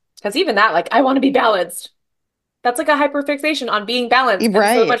from. Because even that, like, I want to be balanced. That's like a hyperfixation on being balanced. And so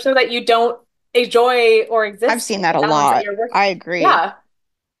Right. much so that you don't enjoy or I've exist seen in that the a balance that lot. you're working. I agree. Yeah.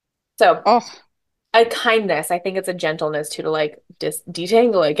 So Oh, a kindness, I think it's a gentleness too, to like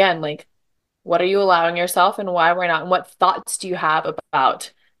detangle again, like what are you allowing yourself and why, why not? And what thoughts do you have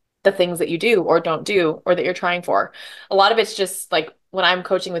about the things that you do or don't do or that you're trying for? A lot of it's just like when I'm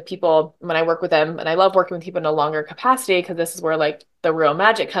coaching with people, when I work with them, and I love working with people in a longer capacity because this is where like the real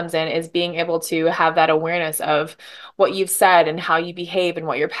magic comes in, is being able to have that awareness of what you've said and how you behave and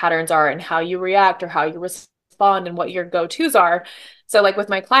what your patterns are and how you react or how you respond and what your go-tos are. So like with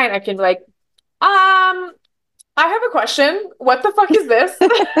my client, I can be like, I have a question. What the fuck is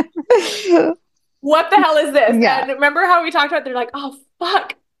this? What the hell is this? yeah. And remember how we talked about, they're like, oh,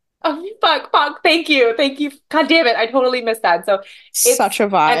 fuck. Oh, fuck, fuck. Thank you. Thank you. God damn it. I totally missed that. So Such it's, a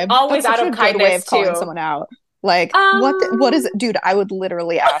and vibe. always That's out such of a good way kindness of calling too. someone out. Like, what is Um, it? Dude, I would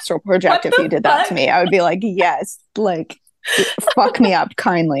literally astral project what if the you did that to fuck? me. I would be like, yes, like, fuck me up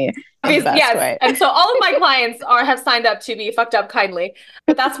kindly in the Obviously, best yes. way. And so all of my clients are have signed up to be fucked up kindly.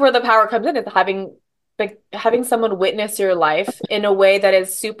 But that's where the power comes in, is having someone witness your life in a way that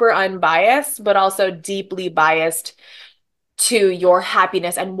is super unbiased, but also deeply biased to your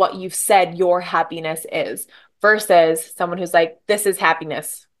happiness and what you've said your happiness is, versus someone who's like, this is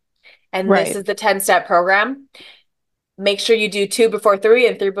happiness and this Right. is the 10-step program. Make sure you do 2 before 3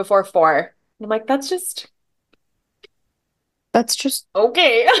 and 3 before 4. And I'm like, that's just That's just,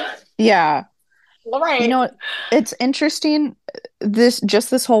 okay. yeah. All You right. know, it's interesting, this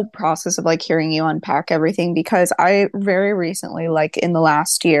whole process of like hearing you unpack everything, because I very recently, like in the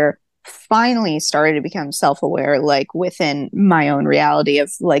last year, finally started to become self-aware, like within my own reality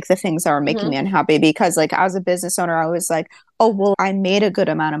of like the things that were making me Mm-hmm. unhappy. Because like as a business owner, I was like, oh well, I made a good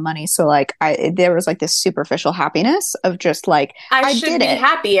amount of money, so like I there was like this superficial happiness of just like I I should did be it.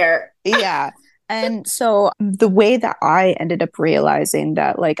 happier. Yeah. And so the way that I ended up realizing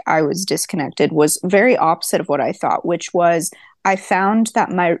that like I was disconnected was very opposite of what I thought, which was I found that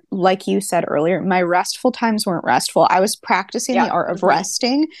my, like you said earlier, my restful times weren't restful. I was practicing the Yeah. art of Mm-hmm.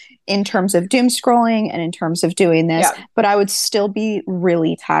 resting in terms of doom scrolling and in terms of doing this, Yeah. but I would still be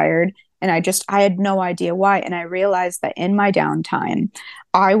really tired. And I had no idea why. And I realized that in my downtime,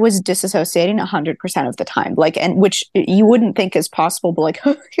 I was disassociating 100% of the time, like, and which you wouldn't think is possible, but like,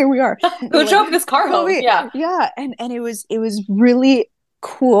 here we are. And you're Who like, drove this car oh, home? wait, Yeah. yeah. And it was really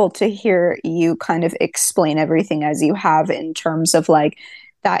cool to hear you kind of explain everything as you have in terms of like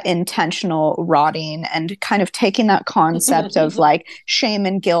that intentional rotting and kind of taking that concept of like shame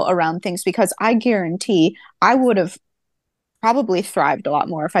and guilt around things, because I guarantee I would have probably thrived a lot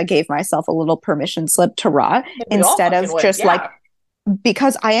more if I gave myself a little permission slip to rot We all instead fucking of would. just like, Yeah.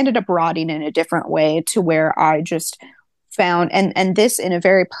 because I ended up rotting in a different way to where I just found, and this in a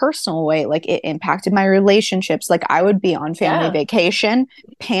very personal way, like it impacted my relationships. Like I would be on family Yeah. vacation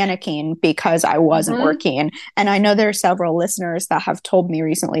panicking because I wasn't Hmm. working. And I know there are several listeners that have told me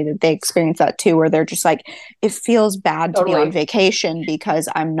recently that they experienced that too, where they're just like, it feels bad to be on Totally. vacation because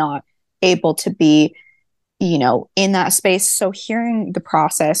I'm not able to be, in that space. So hearing the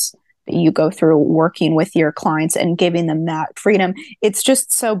process that you go through working with your clients and giving them that freedom, it's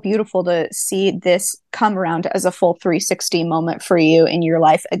just so beautiful to see this come around as a full 360 moment for you in your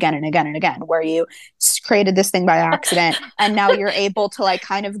life again and again and again, where you created this thing by accident and now you're able to like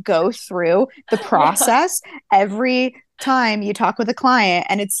kind of go through the Yeah. process every time you talk with a client.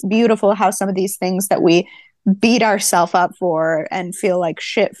 And it's beautiful how some of these things that we beat ourselves up for and feel like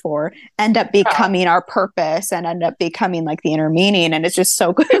shit for end up Yeah. becoming our purpose and end up becoming like the inner meaning. And it's just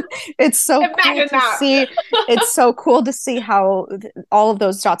so it's so cool Imagine to that. see. It's so cool to see how all of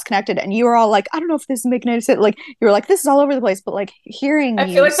those dots connected. And you were all like, I don't know if this is making any sense. Like you were like, this is all over the place. But like hearing I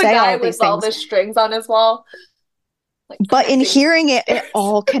feel you like the say all guy of these with all things, the strings on his wall, like but in connecting. hearing it, it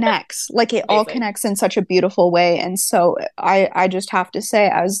all connects. Like it all Amazing. connects in such a beautiful way. And so I just have to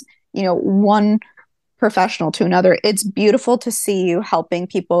say, as one professional to another, it's beautiful to see you helping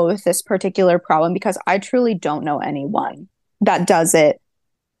people with this particular problem, because I truly don't know anyone that does it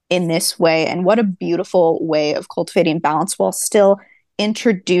in this way. And what a beautiful way of cultivating balance while still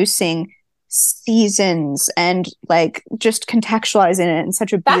introducing seasons and like just contextualizing it in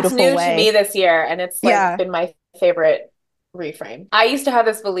such a That's beautiful new to me way. this year, and it's like Yeah. been my favorite reframe. I used to have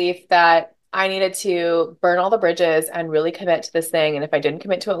this belief that I needed to burn all the bridges and really commit to this thing. And if I didn't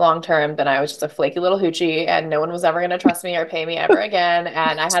commit to it long term, then I was just a flaky little hoochie and no one was ever going to trust me or pay me ever again.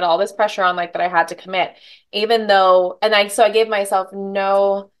 And I had all this pressure on like that I had to commit, even though, so I gave myself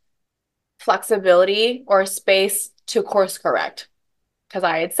no flexibility or space to course correct because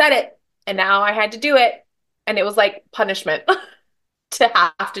I had said it and now I had to do it. And it was like punishment to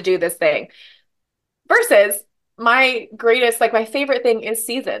have to do this thing versus my greatest, like my favorite thing is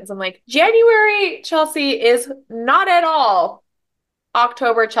seasons. I'm like, January Chelsea is not at all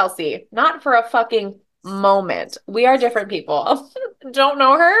October Chelsea, not for a fucking moment. We are different people. Don't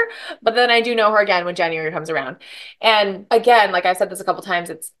know her, but then I do know her again when January comes around. And again, like I said this a couple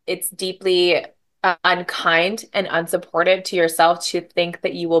times, it's deeply unkind and unsupportive to yourself to think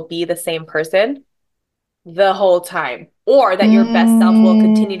that you will be the same person the whole time or that your best self will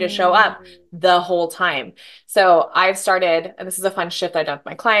continue to show Mm. up the whole time. So I've started, and this is a fun shift I've done with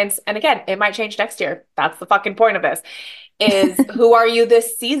my clients. And again, it might change next year. That's the fucking point of this is who are you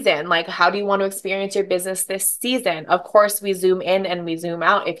this season? Like, how do you want to experience your business this season? Of course, we zoom in and we zoom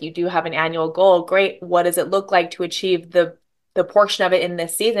out. If you do have an annual goal, great. What does it look like to achieve the portion of it in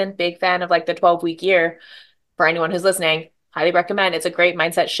this season? Big fan of like the 12-week year for anyone who's listening. Highly recommend. It's a great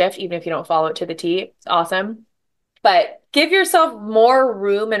mindset shift, even if you don't follow it to the T. It's awesome. But give yourself more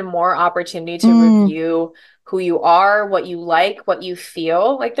room and more opportunity to Mm. review who you are, what you like, what you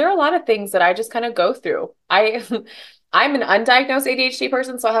feel. Like there are a lot of things that I just kind of go through. I'm an undiagnosed ADHD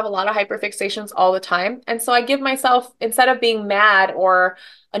person, so I have a lot of hyperfixations all the time. And so I give myself, instead of being mad or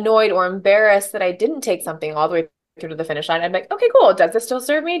annoyed or embarrassed that I didn't take something all the way through to the finish line, I'm like, okay, cool. Does this still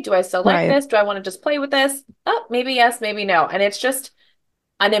serve me? Do I still like Right. this? Do I want to just play with this? Oh, maybe yes, maybe no. And it's just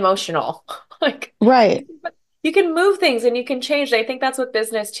unemotional. Like Right. you can move things and you can change. I think that's what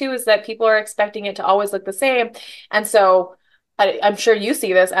business too is that people are expecting it to always look the same. And so I'm sure you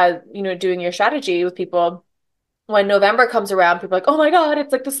see this as, doing your strategy with people. When November comes around, people are like, oh my God,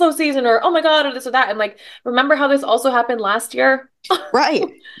 it's like the slow season, or oh my God, or this or that. And like, remember how this also happened last year? Right.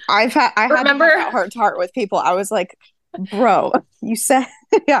 I had to have that Remember? heart to heart with people. I was like, bro, you said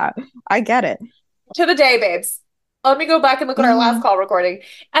yeah, I get it. To the day, babes. Let me go back and look at our last Mm. call recording.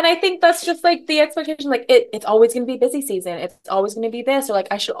 And I think that's just like the expectation, like it's always going to be busy season. It's always going to be this, or like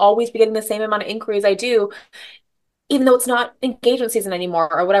I should always be getting the same amount of inquiries I do, even though it's not engagement season anymore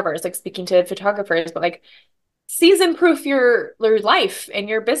or whatever. It's like speaking to photographers, but like season proof your life and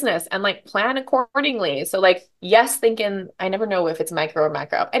your business and like plan accordingly. So like, yes, thinking, I never know if it's micro or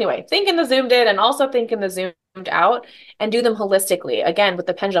macro. Anyway, think in the zoomed in and also think in the zoomed out and do them holistically. Again, with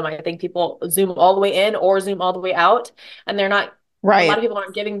the pendulum, I think people zoom all the way in or zoom all the way out, and they're not, a lot Right. of people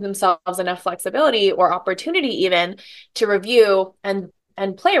aren't giving themselves enough flexibility or opportunity even to review and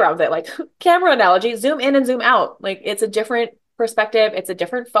play around with it. Like camera analogy, zoom in and zoom out. Like it's a different perspective. It's a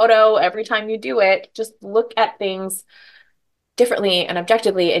different photo every time you do it. Just look at things differently and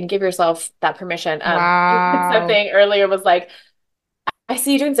objectively and give yourself that permission. You said Wow. something earlier was like, I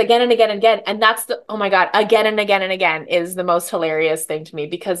see you doing this again and again and again. And that's oh my God, again and again and again is the most hilarious thing to me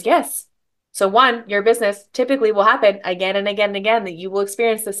because yes. So one, your business typically will happen again and again and again that you will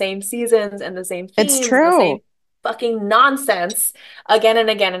experience the same seasons and the same It's themes and the same true. fucking nonsense again and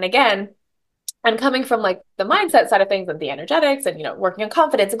again and again. And coming from like the mindset side of things and the energetics and, working on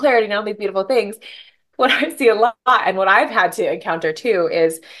confidence and clarity and all these beautiful things, what I see a lot and what I've had to encounter too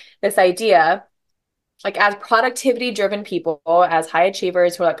is this idea, like as productivity driven people, as high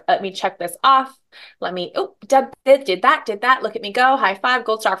achievers who are like, let me check this off. Let me, oh, did that. Look at me go. High five,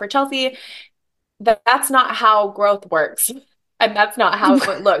 gold star for Chelsea. That's not how growth works. And that's not how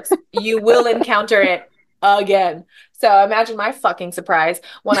it looks. You will encounter it again. So imagine my fucking surprise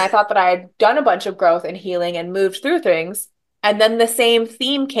when I thought that I had done a bunch of growth and healing and moved through things. And then the same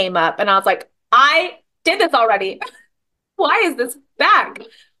theme came up, and I was like, I did this already. Why is this back?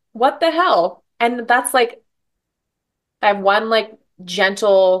 What the hell? And that's like, I have one like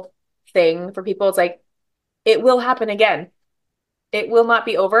gentle thing for people. It's like, it will happen again. It will not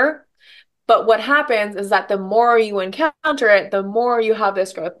be over. But what happens is that the more you encounter it, the more you have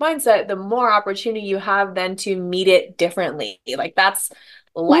this growth mindset, the more opportunity you have then to meet it differently. Like that's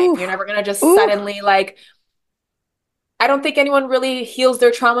life. Ooh, You're never going to just ooh. suddenly like, I don't think anyone really heals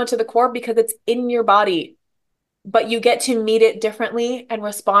their trauma to the core because it's in your body, but you get to meet it differently and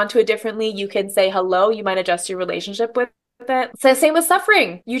respond to it differently. You can say hello. You might adjust your relationship with it. So same with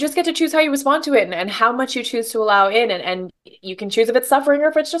suffering. You just get to choose how you respond to it and how much you choose to allow in. And you can choose if it's suffering or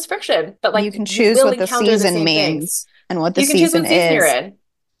if it's just friction. But like You can you choose will what the encounter the season same things. means and what the You can choose season what season you're is. in.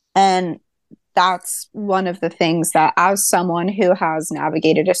 And that's one of the things that, as someone who has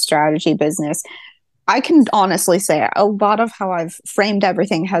navigated a strategy business, I can honestly say a lot of how I've framed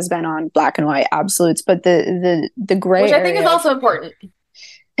everything has been on black and white absolutes, but the Which gray I think is area, also important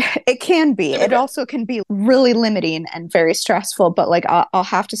it can be. in a It good. also can be really limiting and very stressful. But like I'll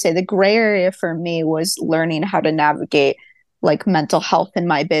have to say, the gray area for me was learning how to navigate like mental health in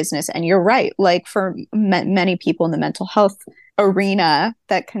my business. And you're right, like for many people in the mental health arena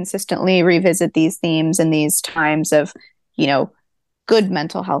that consistently revisit these themes and these times of, you know, good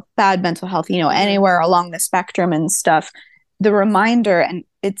mental health, bad mental health, Mm-hmm. anywhere along the spectrum and stuff. The reminder, and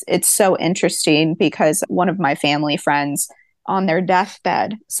it's so interesting because one of my family friends on their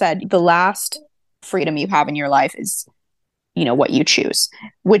deathbed said the last freedom you have in your life is what you choose,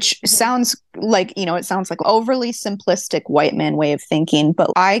 which Mm-hmm. sounds like it sounds like overly simplistic white man way of thinking,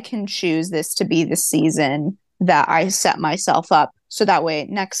 but I can choose this to be the season that I set myself up so that way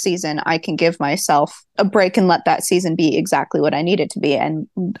next season I can give myself a break and let that season be exactly what I need it to be. And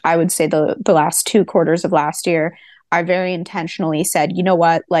I would say the last 2 quarters of last year I very intentionally said, you know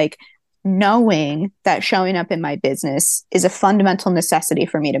what, like knowing that showing up in my business is a fundamental necessity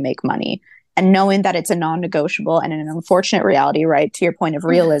for me to make money, and knowing that it's a non-negotiable and an unfortunate reality, right, to your point of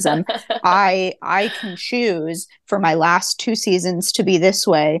realism, I can choose for my last 2 seasons to be this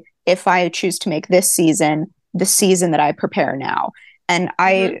way if I choose to make this season the season that I prepare now. And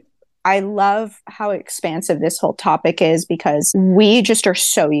Mm-hmm. I love how expansive this whole topic is because we just are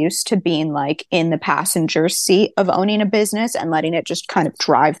so used to being like in the passenger seat of owning a business and letting it just kind of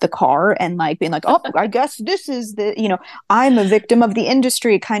drive the car and like being like, oh, I guess this is I'm a victim of the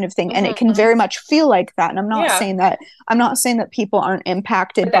industry kind of thing. And it can Mm-hmm. very much feel like that. And Yeah. I'm not saying that people aren't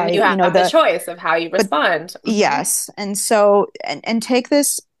impacted But by, then you have the choice of how you but respond. Mm-hmm. yes. And so, and take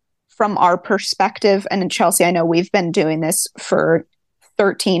this from our perspective. And in Chelsea, I know we've been doing this for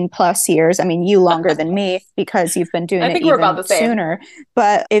 13 plus years. I mean, you longer than me because you've been doing I it think we're about even the same. sooner.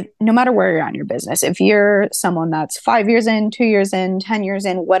 But if no matter where you're on your business, if you're someone that's 5 years in, 2 years in, 10 years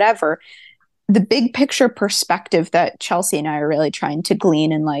in, whatever, the big picture perspective that Chelsea and I are really trying to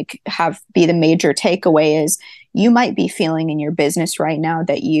glean and like have be the major takeaway is you might be feeling in your business right now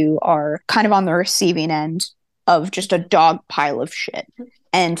that you are kind of on the receiving end of just a Mm-hmm. dog pile of shit.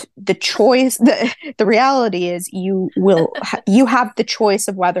 And the reality is you have the choice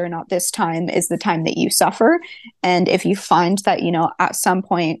of whether or not this time is the time that you suffer. And if you find that, at some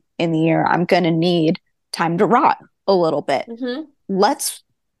point in the year, I'm going to need time to rot a little bit, Mm-hmm. let's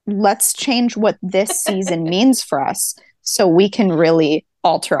let's change what this season means for us so we can really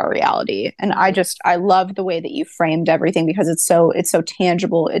alter our reality. And I love the way that you framed everything because it's so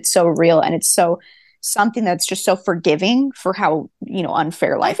tangible, it's so real, and it's so something that's just so forgiving for how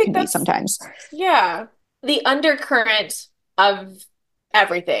unfair I life think can be that's, sometimes. yeah, the undercurrent of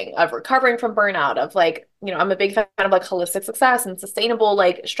everything, of recovering from burnout, of like, I'm a big fan of like holistic success and sustainable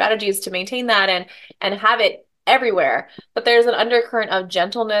like strategies to maintain that and have it everywhere. But there's an undercurrent of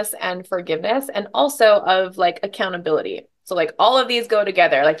gentleness and forgiveness and also of like accountability. So like all of these go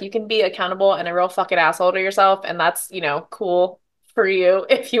together. Like you can be accountable and a real fucking asshole to yourself, and that's, cool for you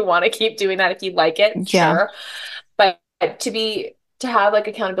if you want to keep doing that, if you like it, Yeah. sure. But to have like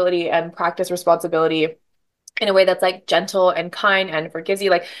accountability and practice responsibility in a way that's like gentle and kind and forgives you,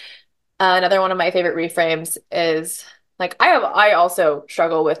 like Another one of my favorite reframes is like I also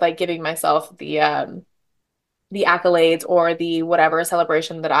struggle with like giving myself the accolades or the whatever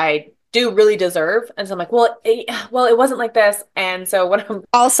celebration that I do really deserve. And so I'm like, well, it wasn't like this. And so when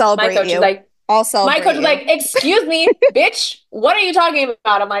I'll my celebrate coach is you. like, I'll my celebrate coach was you. like, excuse me, bitch, what are you talking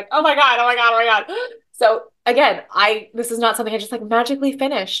about? I'm like, oh my God, oh my God, oh my God. So again, this is not something I just like magically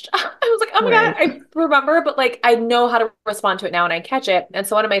finished. I was like, oh my God, Right. I remember, but like I know how to respond to it now and I catch it. And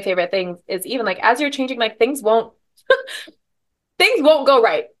so one of my favorite things is even like as you're changing, like things won't go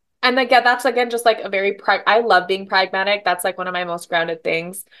right. And again, that's again just like a very I love being pragmatic. That's like one of my most grounded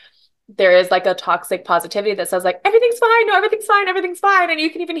things. There is like a toxic positivity that says like everything's fine, no, everything's fine, everything's fine. And you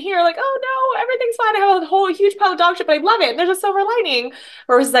can even hear like, oh no, everything's fine. I have a whole huge pile of dog shit, but I love it. And there's a silver lining.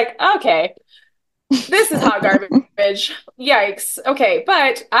 Whereas like, okay, this is hot garbage. Yikes. Okay,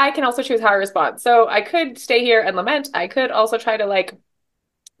 but I can also choose how I respond. So I could stay here and lament. I could also try to like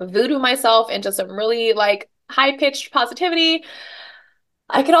voodoo myself into some really like high pitched positivity.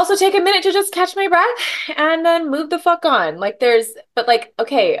 I could also take a minute to just catch my breath and then move the fuck on. But like,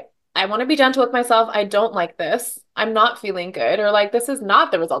 okay, I want to be gentle with myself. I don't like this. I'm not feeling good, or like, this is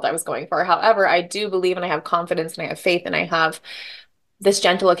not the result I was going for. However, I do believe and I have confidence and I have faith and I have this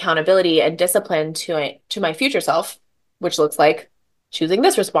gentle accountability and discipline to my future self, which looks like choosing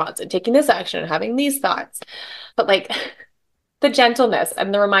this response and taking this action and having these thoughts. But like the gentleness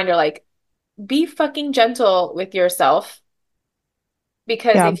and the reminder, like, be fucking gentle with yourself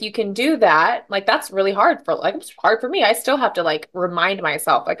because Yeah. if you can do that, like that's really hard for like it's hard for me. I still have to like remind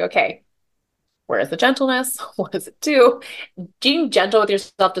myself, like, okay, where is the gentleness? What does it do? Being gentle with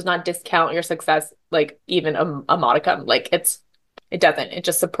yourself does not discount your success, like even a modicum. It doesn't. It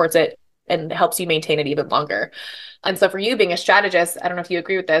just supports it and helps you maintain it even longer. And so for you being a strategist, I don't know if you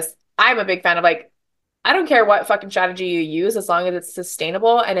agree with this. I'm a big fan of like I don't care what fucking strategy you use as long as it's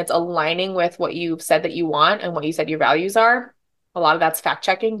sustainable and it's aligning with what you've said that you want and what you said your values are. A lot of that's fact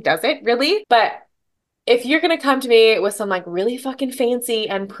checking, does it really? But if you're going to come to me with some like really fucking fancy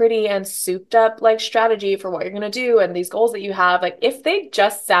and pretty and souped up like strategy for what you're going to do and these goals that you have, like if they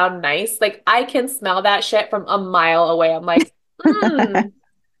just sound nice, like I can smell that shit from a mile away. I'm like, hmm,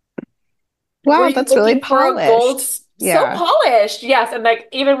 were Wow, you that's really looking for a gold? polished. So Yeah. polished. Yes. And like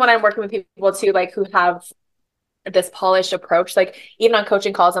even when I'm working with people too, like who have this polished approach. Like even on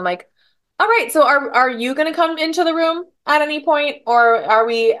coaching calls, I'm like, all right, so are you gonna come into the room at any point, or are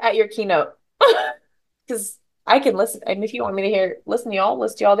we at your keynote? Because I can listen, and if you want me to listen to y'all,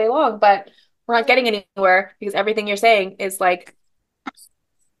 listen to you all day long, but we're not getting anywhere because everything you're saying is like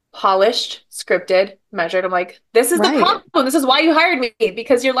polished, scripted, measured. I'm like, this is the Right. problem. This is why you hired me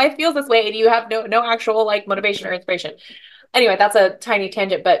because your life feels this way and you have no actual like motivation or inspiration. Anyway, that's a tiny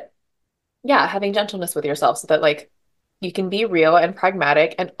tangent, but yeah, having gentleness with yourself so that like you can be real and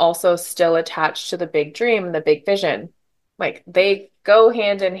pragmatic and also still attached to the big dream and the big vision. Like they go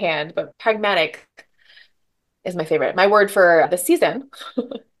hand in hand, but pragmatic is my favorite. My word for the season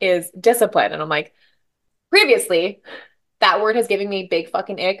is discipline. And I'm like, previously, that word has given me big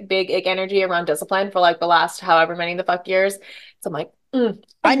ick energy around discipline for like the last however many the fuck years. So I'm like,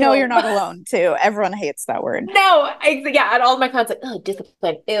 I know you're no. not alone too. Everyone hates that word. No, yeah, and all of my clients like, oh,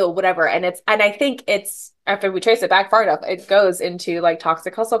 discipline, ew, whatever. And I think it's after we trace it back far enough, it goes into like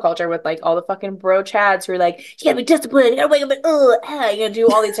toxic hustle culture with like all the fucking bro chads who are like, you gotta be disciplined, you gotta wake up like, oh, you gotta do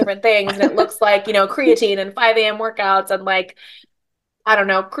all these different things, and it looks like creatine and 5 a.m. workouts and like I don't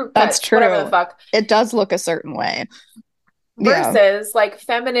know, crew That's cuts, whatever the true. fuck It does look a certain way. Yeah. versus like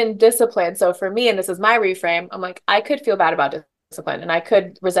feminine discipline. So for me, and this is my reframe, I'm like, I could feel bad about discipline and I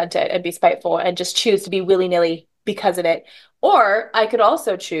could resent it and be spiteful and just choose to be willy-nilly because of it. Or I could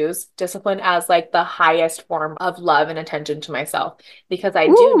also choose discipline as like the highest form of love and attention to myself because I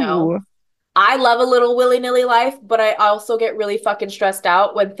do know Ooh. I love a little willy-nilly life, but I also get really fucking stressed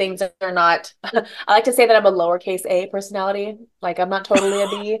out when things are not. I like to say that I'm a lowercase a personality. Like I'm not totally a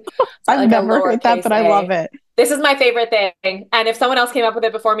B, but I've like a never heard that, lowercase but I love a. it. This is my favorite thing. And if someone else came up with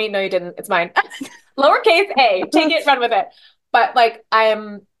it before me, no, you didn't. It's mine. Lowercase a. Take it, run with it. But like I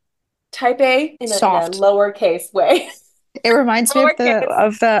am type A in a Soft. lowercase way. It reminds me of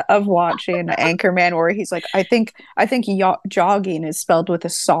Lowercase. watching Anchorman where he's like, I think jogging is spelled with a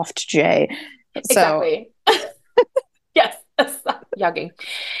soft J. So, Exactly. Yes. Yugging.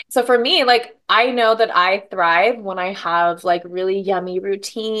 So for me, like I know that I thrive when I have like really yummy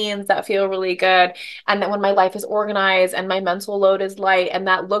routines that feel really good and that when my life is organized and my mental load is light and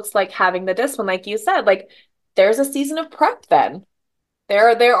that looks like having the discipline like you said, like there's a season of prep then.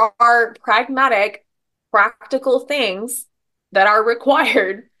 There are pragmatic, practical things that are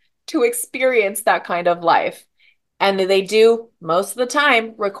required to experience that kind of life. And they do most of the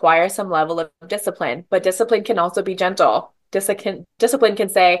time require some level of discipline, but discipline can also be gentle. Discipline can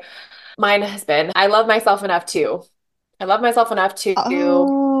say, mine has been, I love myself enough to. I love myself enough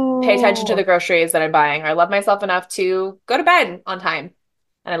to pay attention to the Oh, groceries that I'm buying. Or I love myself enough to go to bed on time.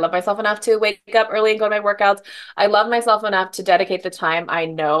 And I love myself enough to wake up early and go to my workouts. I love myself enough to dedicate the time I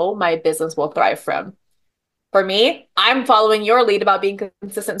know my business will thrive from. For me, I'm following your lead about being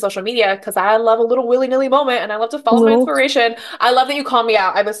consistent in social media because I love a little willy-nilly moment and I love to follow my little inspiration. I love that you call me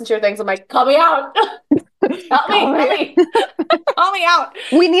out. I listen to your things. I'm like, call me out. Help me, call help me. me, call me out.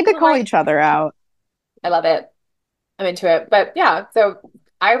 We need to Because I'm call like, each other out. I love it. I'm into it. But yeah, so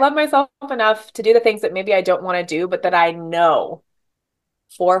I love myself enough to do the things that maybe I don't want to do, but that I know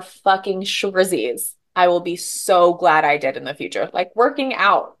for fucking surezies, I will be so glad I did in the future. Like working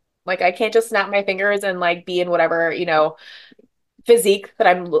out. Like I can't just snap my fingers and like be in whatever, physique that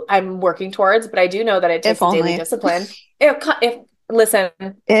I'm working towards, but I do know that it If takes a daily only. discipline. If listen,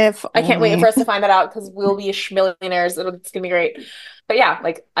 If I can't wait only. for us to find that out because we'll be millionaires. It's gonna be great. But yeah,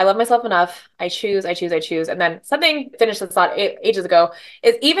 like I love myself enough. I choose, I choose, I choose. And then something finished this thought ages ago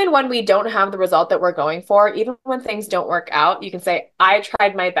is even when we don't have the result that we're going for, even when things don't work out, you can say, I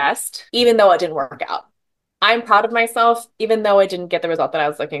tried my best, even though it didn't work out. I'm proud of myself, even though I didn't get the result that I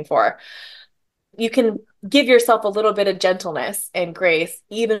was looking for. You can give yourself a little bit of gentleness and grace,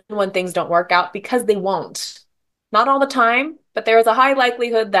 even when things don't work out, because they won't. Not all the time, but there is a high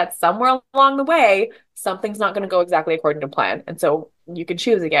likelihood that somewhere along the way, something's not going to go exactly according to plan. And so you can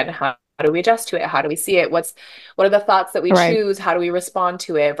choose again, how do we adjust to it? How do we see it? What are the thoughts that we Right. choose? How do we respond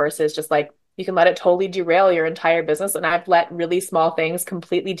to it versus just like you can let it totally derail your entire business. And I've let really small things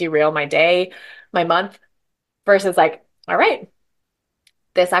completely derail my day, my month, versus like, all right,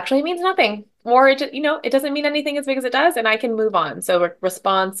 this actually means nothing. Or it doesn't mean anything as big as it does, and I can move on. So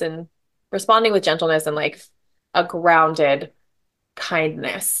response and responding with gentleness and like a grounded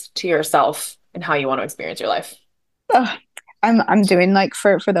kindness to yourself and how you want to experience your life. Ugh. I'm doing like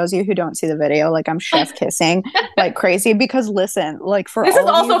for those of you who don't see the video, like I'm chef kissing like crazy because listen, like for This is all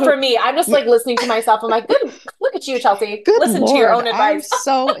of you also who for me. I'm just y- like listening to myself. I'm like, good, look at you, Chelsea. good Listen to your Lord, own I'm advice.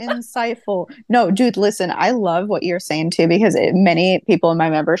 so insightful. No, dude, listen, I love what you're saying too because many people in my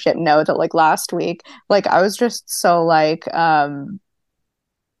membership know that like last week, like I was just so like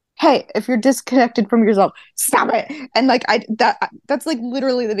hey, if you're disconnected from yourself, stop it. And like that's like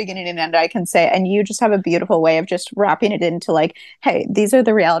literally the beginning and end I can say. And you just have a beautiful way of just wrapping it into like, hey, these are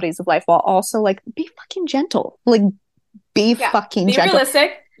the realities of life while also like be fucking gentle. Like be Yeah, fucking be gentle.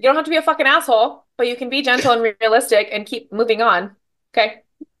 realistic. You don't have to be a fucking asshole, but you can be gentle and realistic and keep moving on. Okay.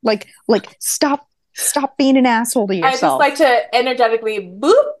 Like stop being an asshole to I just yourself. like to energetically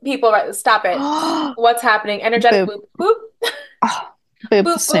boop people. Right, stop it. What's happening? Energetic Boop. boop, boop, Oh, boop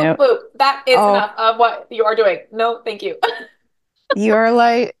boop, boop, snoop. boop. That is Oh, enough of what you are doing. No, thank you. you're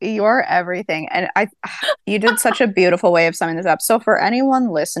like you're everything. And I you did such a beautiful way of summing this up. So for anyone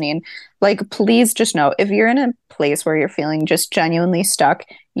listening, like please just know if you're in a place where you're feeling just genuinely stuck,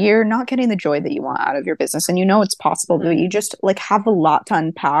 you're not getting the joy that you want out of your business and you know it's possible, but Mhm. you just like have a lot to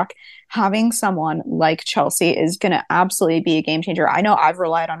unpack. Having someone like Chelsea is going to absolutely be a game changer. I know I've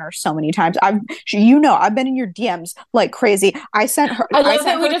relied on her so many times. I've been in your DMs like crazy. I I love sent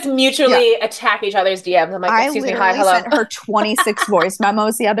that we her just yeah, mutually attack each other's DMs. I'm like, I excuse me, hi, literally hello. sent her 26 voice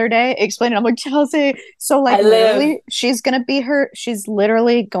memos the other day explaining. I'm like, Chelsea. So, like, I live. literally, she's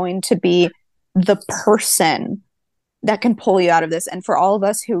literally going to be the person that can pull you out of this. And for all of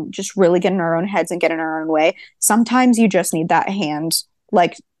us who just really get in our own heads and get in our own way, sometimes you just need that hand,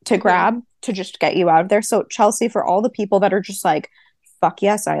 like, to Mhm. grab to just get you out of there. So, Chelsea, for all the people that are just like, fuck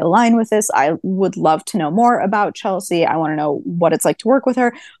yes, I align with this. I would love to know more about Chelsea. I want to know what it's like to work with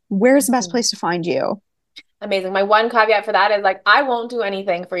her. Where's the best Mhm. place to find you? Amazing. My one caveat for that is like, I won't do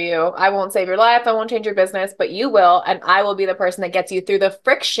anything for you. I won't save your life. I won't change your business, but you will. And I will be the person that gets you through the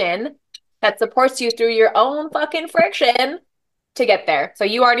friction that supports you through your own fucking friction to get there. So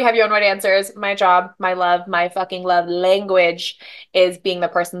you already have your own right answers. My job, my love, my fucking love language is being the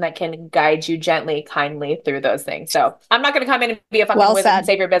person that can guide you gently, kindly through those things. So I'm not going to come in and be a fucking Well wizard and said.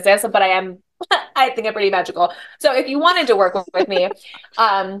 save your business, but I am, I think I'm pretty magical. So if you wanted to work with me,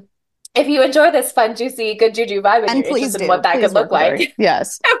 um, if you enjoy this fun, juicy, good juju vibe and And you're please interested in do. what that could Please look work with her. like,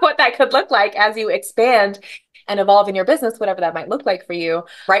 Yes. what that could look like as you expand and evolve in your business, whatever that might look like for you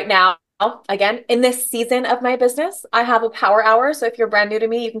right now. Again, in this season of my business, I have a power hour. So if you're brand new to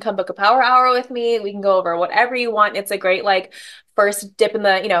me, you can come book a power hour with me. We can go over whatever you want. It's a great, like, first dip in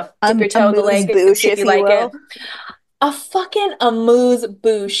the, dip your A toe in the lake moose and see bouche, if if you you like will. it. A fucking amuse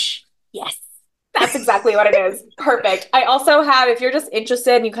bouche. Yes. That's exactly what it is. Perfect. I also have, if you're just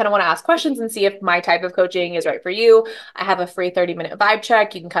interested and you kind of want to ask questions and see if my type of coaching is right for you, I have a free 30-minute vibe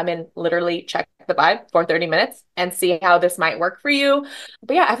check. You can come in, literally check the vibe for 30 minutes and see how this might work for you.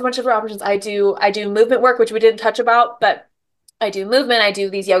 But yeah, I have a bunch of options. I do movement work, which we didn't touch about, but I do movement. I do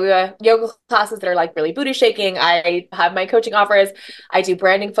these yoga classes that are like really booty shaking. I have my coaching offers. I do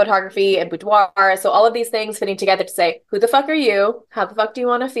branding photography and boudoir. So all of these things fitting together to say, who the fuck are you? How the fuck do you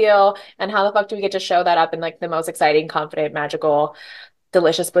want to feel? And how the fuck do we get to show that up in like the most exciting, confident, magical,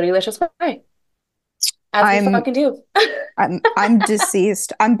 delicious, bootylicious way? As we I'm fucking do. I'm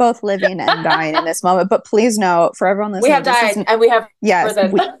deceased. I'm both living and dying in this moment. But please know, for everyone We listening, have this died isn't. and we have Yes,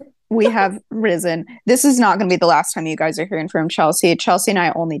 risen. we have risen. This is not going to be the last time you guys are hearing from Chelsea. Chelsea and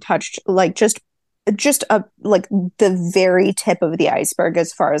I only touched like just a like the very tip of the iceberg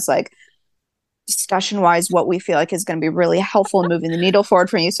as far as like discussion wise what we feel like is going to be really helpful in moving the needle forward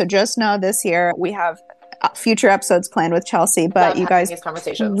for you. So just know this year we have future episodes planned with Chelsea, but Love you having guys, these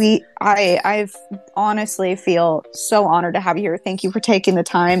conversations. I've honestly feel so honored to have you here. Thank you for taking the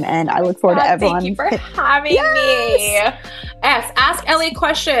time, and I look forward to God, thank everyone. you for having me. Yes, ask Ellie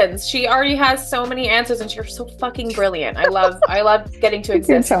questions. She already has so many answers, and you're so fucking brilliant. I love getting to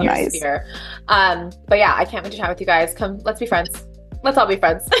exist so in your nice. sphere. But yeah, I can't wait to chat with you guys. Come, let's be friends. Let's all be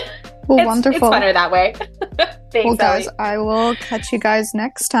friends. Well, it's wonderful. funner that way. Thanks, well, guys, Ellie. I will catch you guys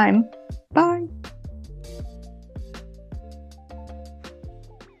next time. Bye.